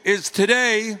greed is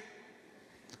today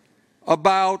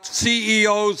about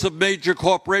CEOs of major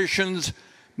corporations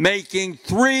making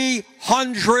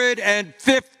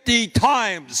 350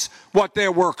 times what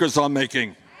their workers are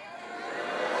making.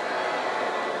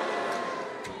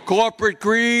 Corporate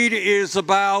greed is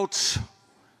about,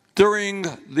 during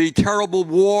the terrible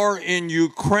war in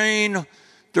Ukraine,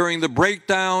 during the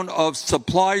breakdown of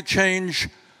supply chain,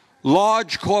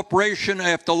 large corporation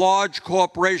after large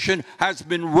corporation has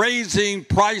been raising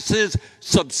prices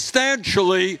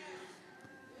substantially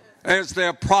as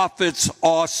their profits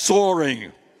are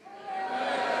soaring.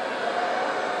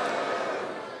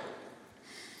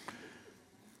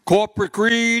 Corporate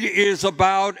greed is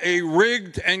about a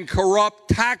rigged and corrupt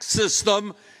tax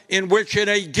system in which in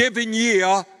a given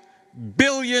year,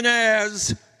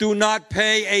 billionaires do not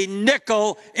pay a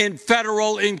nickel in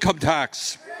federal income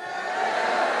tax.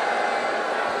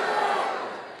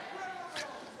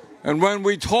 And when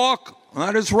we talk,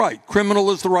 that is right,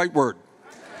 criminal is the right word.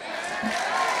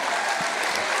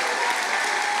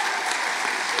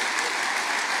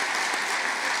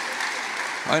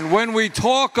 And when we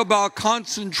talk about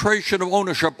concentration of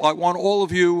ownership, I want all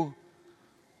of you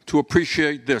to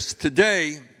appreciate this.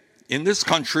 Today, in this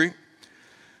country,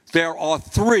 there are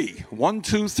three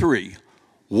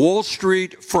Wall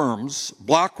Street firms,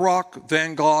 BlackRock,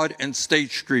 Vanguard, and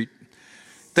State Street,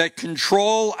 that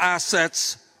control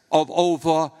assets of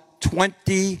over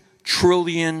 $20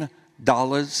 trillion,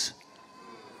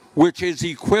 which is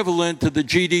equivalent to the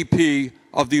GDP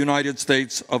of the United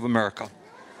States of America.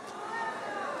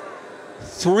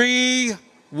 3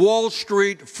 Wall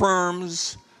Street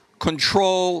firms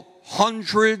control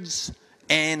hundreds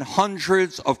and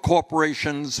hundreds of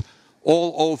corporations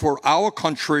all over our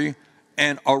country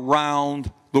and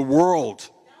around the world.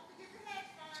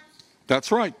 That's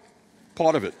right,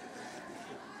 part of it.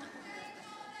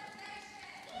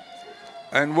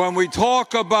 And when we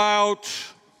talk about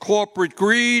corporate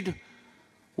greed,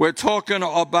 we're talking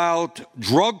about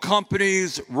drug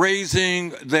companies raising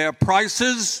their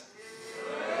prices,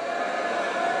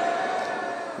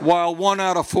 while 1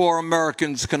 out of 4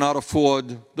 Americans cannot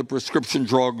afford the prescription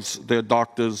drugs their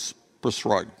doctors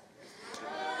prescribe.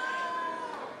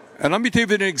 And let me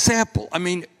give you an example. I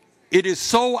mean, it is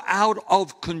so out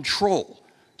of control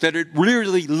that it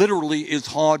really, literally is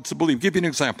hard to believe. I'll give you an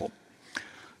example.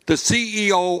 The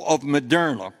CEO of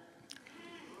Moderna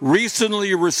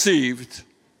recently received,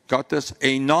 got this,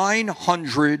 a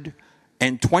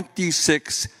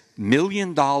 $926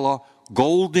 million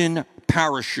golden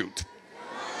parachute.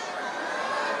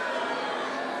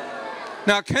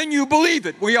 Now, can you believe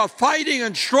it? We are fighting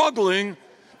and struggling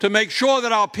to make sure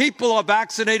that our people are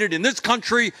vaccinated in this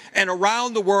country and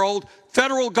around the world.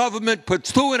 Federal government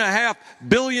puts $2.5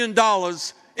 billion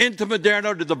into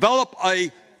Moderna to develop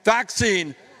a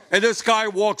vaccine, and this guy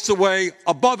walks away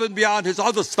above and beyond his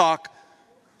other stock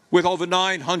with over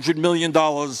 $900 million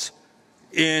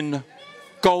in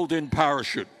golden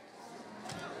parachute.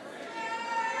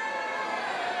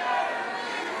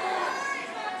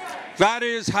 That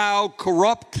is how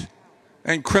corrupt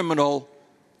and criminal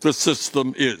the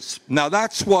system is. Now,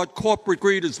 that's what corporate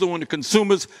greed is doing to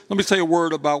consumers. Let me say a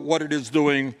word about what it is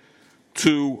doing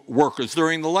to workers.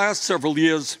 During the last several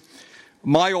years,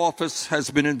 my office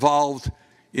has been involved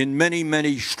in many,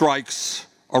 many strikes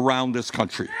around this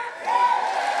country.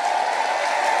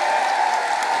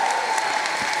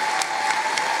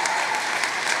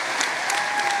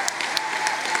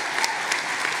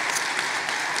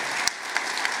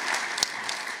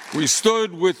 We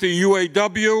stood with the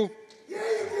UAW,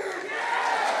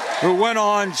 who went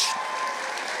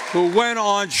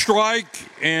on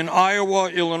strike in Iowa,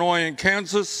 Illinois, and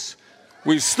Kansas.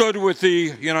 We stood with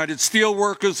the United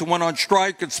Steelworkers, who went on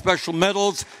strike at Special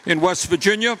Metals in West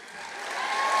Virginia.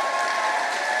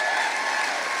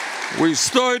 We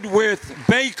stood with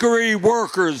bakery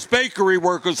workers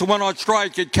who went on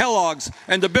strike at Kellogg's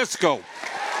and Nabisco.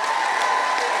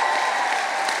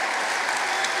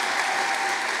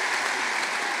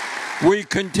 We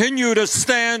continue to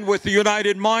stand with the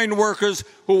United Mine Workers,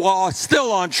 who are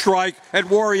still on strike at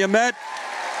Warrior Met.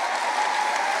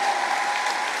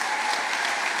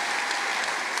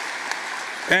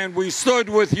 And we stood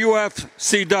with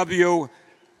UFCW,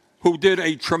 who did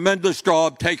a tremendous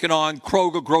job taking on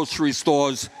Kroger grocery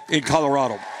stores in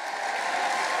Colorado.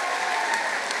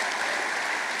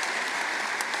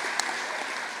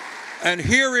 And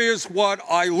here is what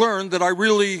I learned that I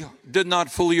really did not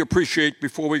fully appreciate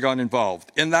before we got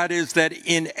involved, and that is that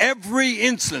in every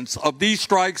instance of these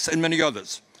strikes and many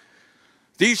others,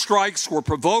 these strikes were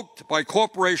provoked by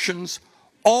corporations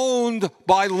owned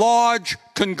by large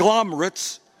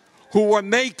conglomerates who were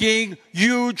making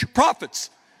huge profits.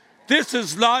 This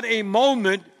is not a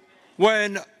moment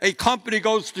when a company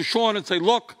goes to Sean and say,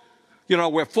 look, you know,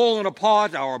 we're falling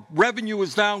apart, our revenue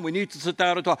is down, we need to sit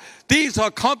down and talk. These are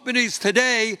companies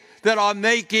today that are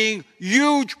making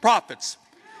huge profits.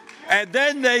 And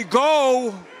then they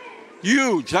go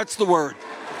huge, that's the word.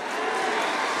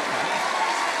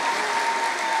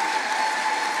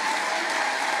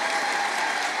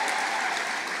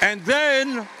 And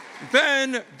then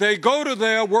they go to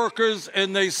their workers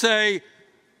and they say,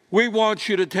 we want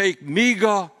you to take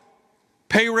meager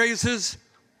pay raises,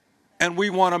 and we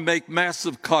want to make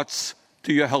massive cuts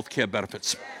to your health care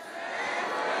benefits.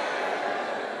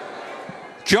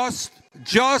 Just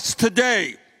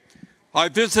today, I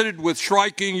visited with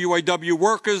striking UAW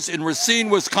workers in Racine,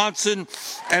 Wisconsin,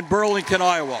 and Burlington,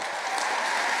 Iowa.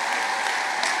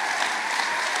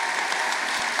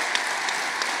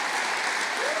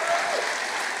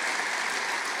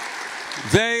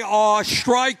 They are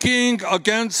striking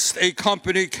against a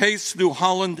company, Case New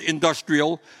Holland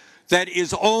Industrial, that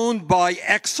is owned by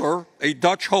Exor, a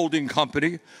Dutch holding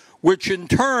company, which in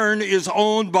turn is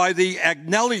owned by the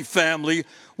Agnelli family,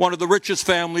 one of the richest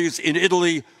families in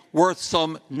Italy, worth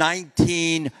some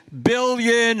 $19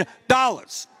 billion.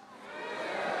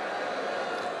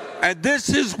 And this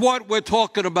is what we're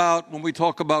talking about when we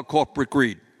talk about corporate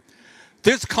greed.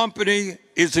 This company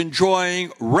is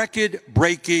enjoying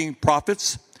record-breaking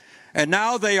profits, and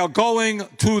now they are going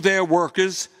to their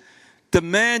workers,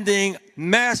 demanding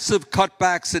massive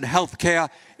cutbacks in health care,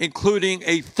 including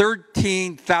a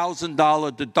 $13,000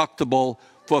 deductible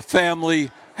for family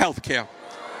health care,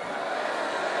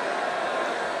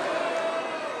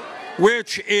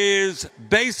 which is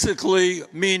basically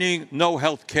meaning no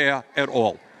health care at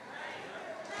all.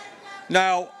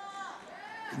 Now,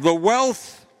 the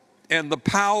wealth and the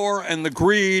power and the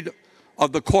greed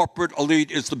of the corporate elite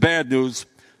is the bad news,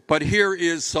 but here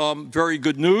is some very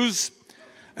good news,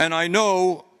 and I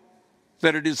know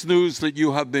that it is news that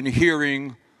you have been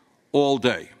hearing all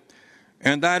day.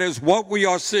 And that is what we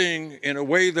are seeing in a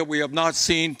way that we have not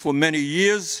seen for many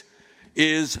years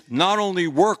is not only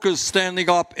workers standing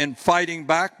up and fighting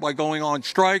back by going on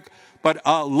strike, but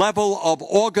a level of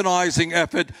organizing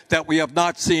effort that we have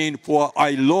not seen for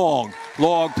a long,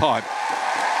 long time.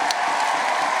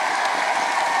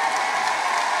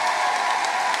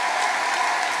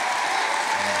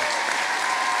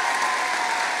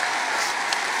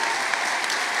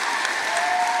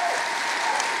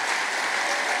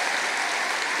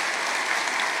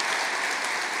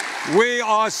 We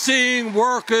are seeing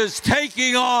workers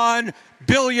taking on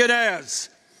billionaires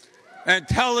and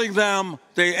telling them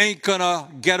they ain't gonna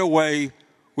get away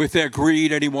with their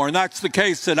greed anymore. And that's the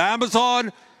case at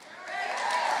Amazon.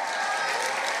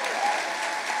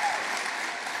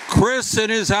 Chris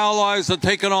and his allies are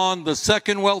taking on the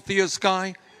second wealthiest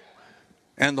guy.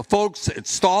 And the folks at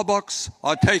Starbucks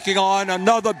are taking on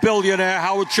another billionaire,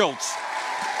 Howard Schultz.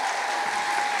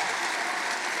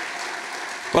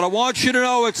 But I want you to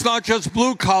know it's not just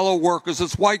blue-collar workers,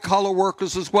 it's white-collar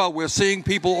workers as well. We're seeing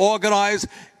people organize,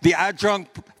 the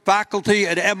adjunct faculty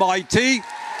at MIT.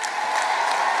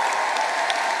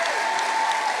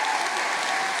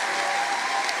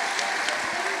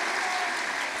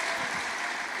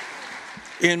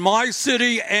 In my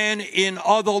city and in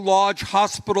other large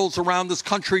hospitals around this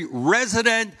country,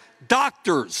 resident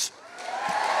doctors,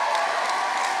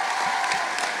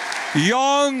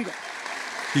 young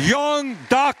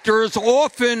doctors,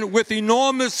 often with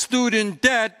enormous student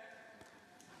debt,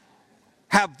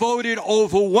 have voted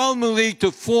overwhelmingly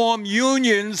to form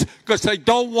unions because they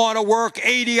don't want to work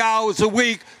 80 hours a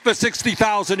week for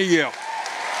 $60,000 a year.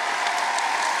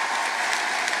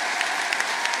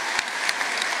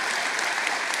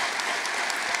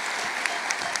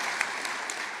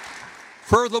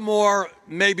 Furthermore,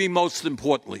 maybe most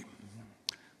importantly,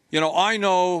 I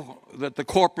know that the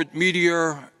corporate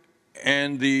media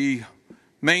and the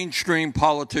mainstream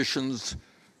politicians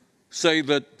say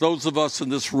that those of us in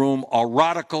this room are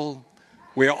radical,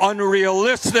 we're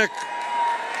unrealistic.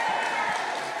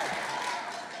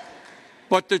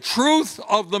 But the truth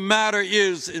of the matter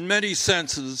is, in many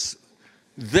senses,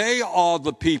 they are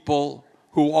the people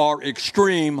who are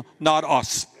extreme, not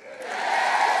us.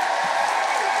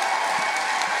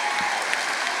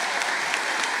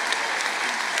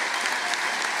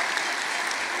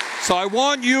 So I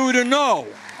want you to know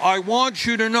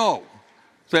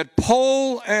that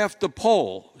poll after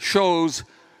poll shows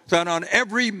that on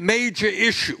every major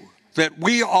issue that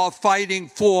we are fighting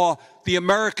for, the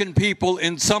American people,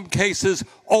 in some cases,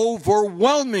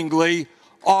 overwhelmingly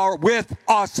are with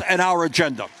us and our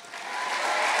agenda.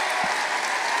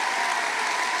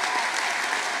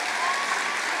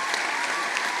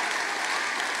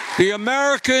 The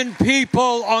American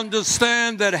people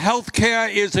understand that health care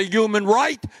is a human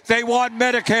right. They want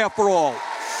Medicare for all.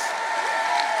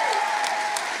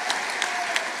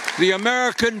 The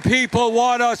American people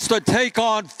want us to take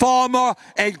on pharma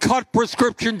and cut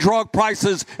prescription drug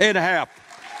prices in half.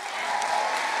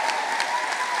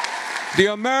 The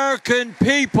American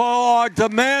people are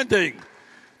demanding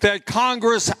that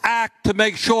Congress act to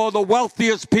make sure the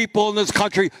wealthiest people in this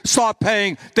country start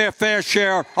paying their fair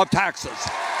share of taxes.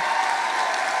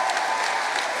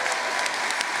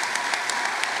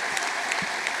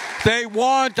 They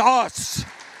want us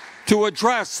to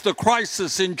address the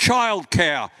crisis in child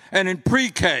care and in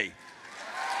pre-K.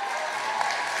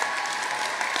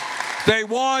 They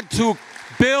want to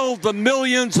build the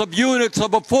millions of units of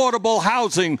affordable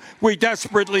housing we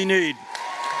desperately need.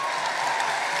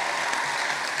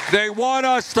 They want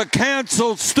us to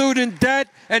cancel student debt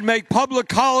and make public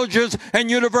colleges and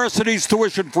universities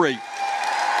tuition free.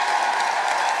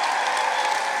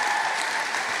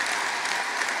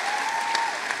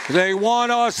 They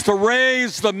want us to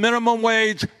raise the minimum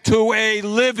wage to a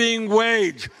living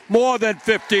wage, more than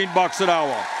 $15 an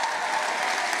hour.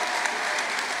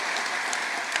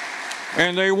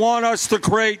 And they want us to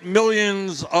create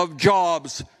millions of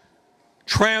jobs,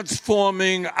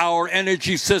 transforming our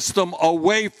energy system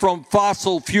away from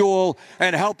fossil fuel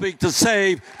and helping to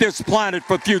save this planet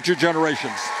for future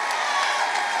generations.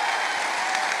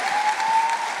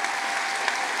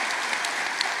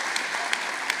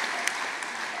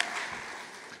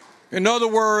 In other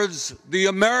words, the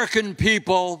American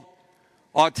people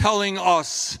are telling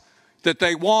us that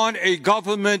they want a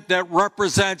government that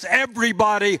represents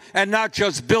everybody and not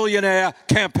just billionaire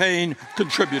campaign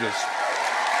contributors.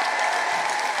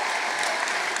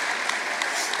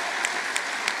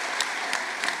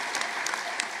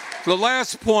 The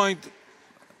last point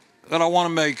that I want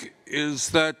to make is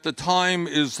that the time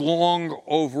is long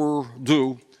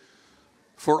overdue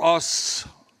for us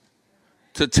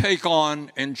to take on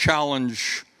and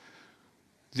challenge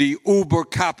the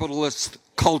uber-capitalist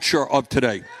culture of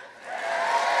today.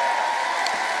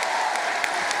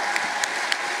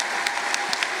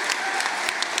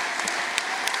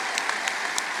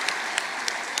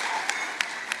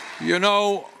 You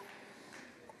know,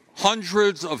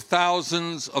 hundreds of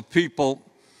thousands of people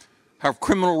have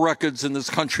criminal records in this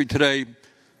country today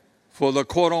for the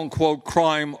quote-unquote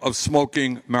crime of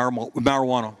smoking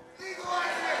marijuana.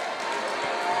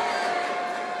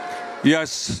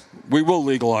 Yes, we will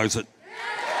legalize it.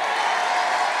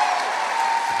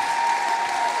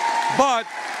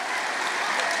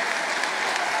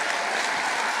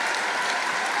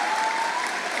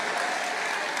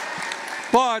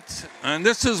 But, and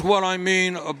this is what I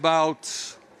mean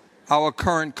about our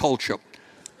current culture,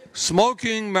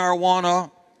 smoking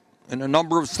marijuana in a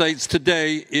number of states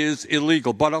today is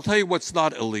illegal. But I'll tell you what's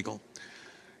not illegal.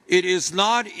 It is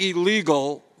not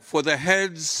illegal for the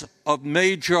heads of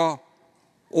major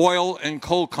oil and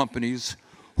coal companies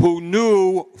who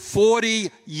knew 40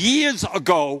 years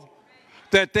ago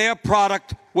that their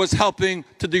product was helping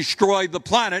to destroy the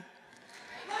planet.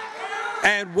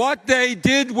 And what they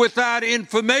did with that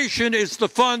information is to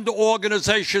fund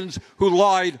organizations who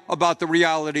lied about the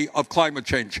reality of climate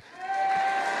change.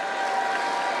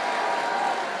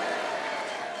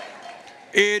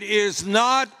 It is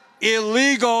not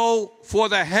illegal for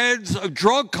the heads of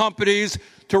drug companies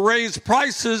to raise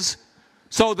prices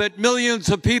so that millions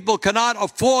of people cannot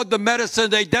afford the medicine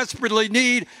they desperately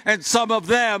need, and some of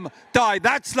them die.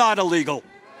 That's not illegal.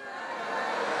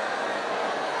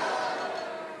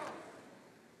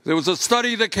 There was a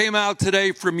study that came out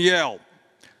today from Yale,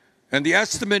 and the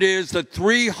estimate is that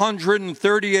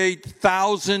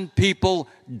 338,000 people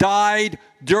died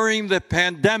during the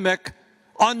pandemic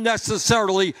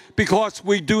unnecessarily because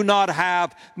we do not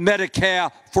have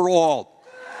Medicare for all.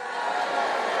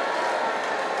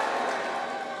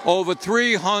 Over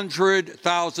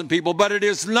 300,000 people, but it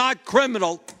is not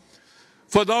criminal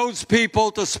for those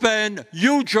people to spend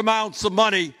huge amounts of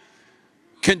money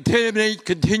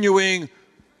continuing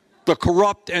the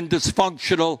corrupt and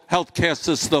dysfunctional healthcare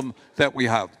system that we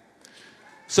have.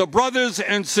 So, brothers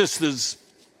and sisters,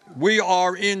 we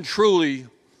are in truly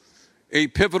a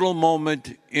pivotal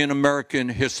moment in American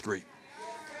history.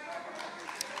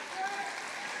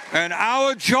 And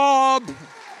our job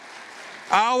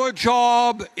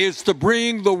is to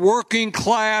bring the working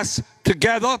class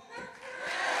together.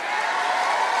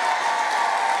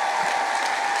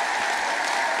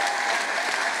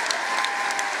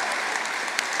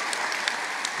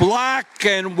 Black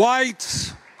and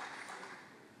white,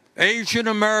 Asian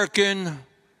American,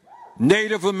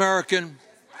 Native American,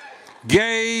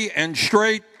 gay and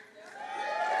straight.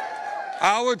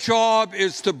 Our job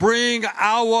is to bring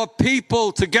our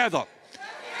people together.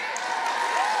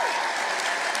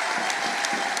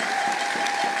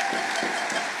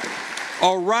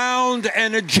 Around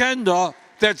an agenda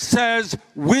that says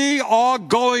we are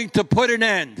going to put an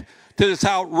end to this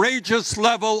outrageous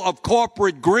level of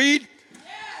corporate greed.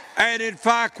 And in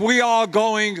fact, we are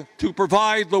going to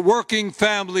provide the working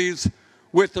families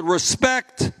with the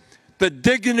respect, the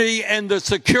dignity, and the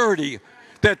security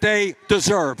that they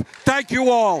deserve. Thank you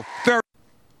all very much.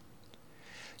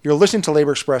 You're listening to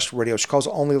Labor Express Radio, Chicago's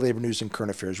only labor news and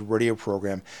current affairs radio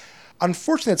program.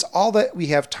 Unfortunately, that's all that we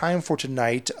have time for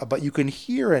tonight, but you can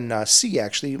hear and see,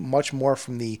 actually, much more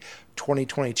from the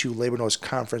 2022 Labor Notice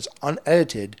Conference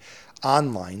unedited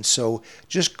online. So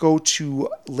just go to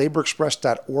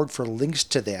laborexpress.org for links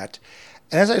to that.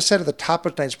 And as I said at the top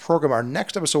of tonight's program, our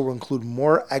next episode will include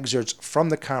more excerpts from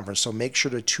the conference, so make sure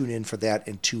to tune in for that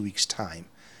in 2 weeks' time.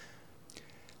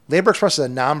 Labor Express is a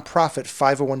nonprofit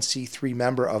 501c3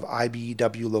 member of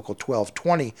IBEW Local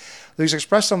 1220. The views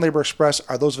expressed on Labor Express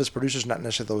are those of its producers, not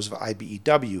necessarily those of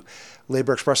IBEW.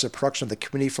 Labor Express is a production of the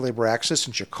Committee for Labor Access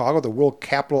in Chicago, the world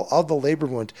capital of the labor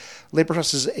movement. Labor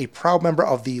Express is a proud member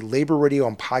of the Labor Radio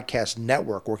and Podcast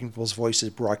Network, Working People's Voices,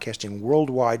 broadcasting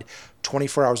worldwide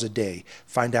 24 hours a day.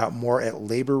 Find out more at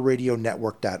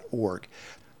laborradionetwork.org.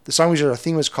 The song we used in our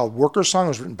theme is called Workers' Song. It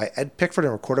was written by Ed Pickford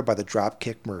and recorded by the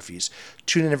Dropkick Murphys.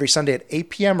 Tune in every Sunday at 8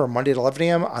 p.m. or Monday at 11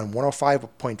 a.m. on 105.5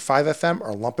 FM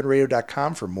or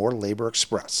lumpenradio.com for more Labor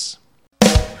Express.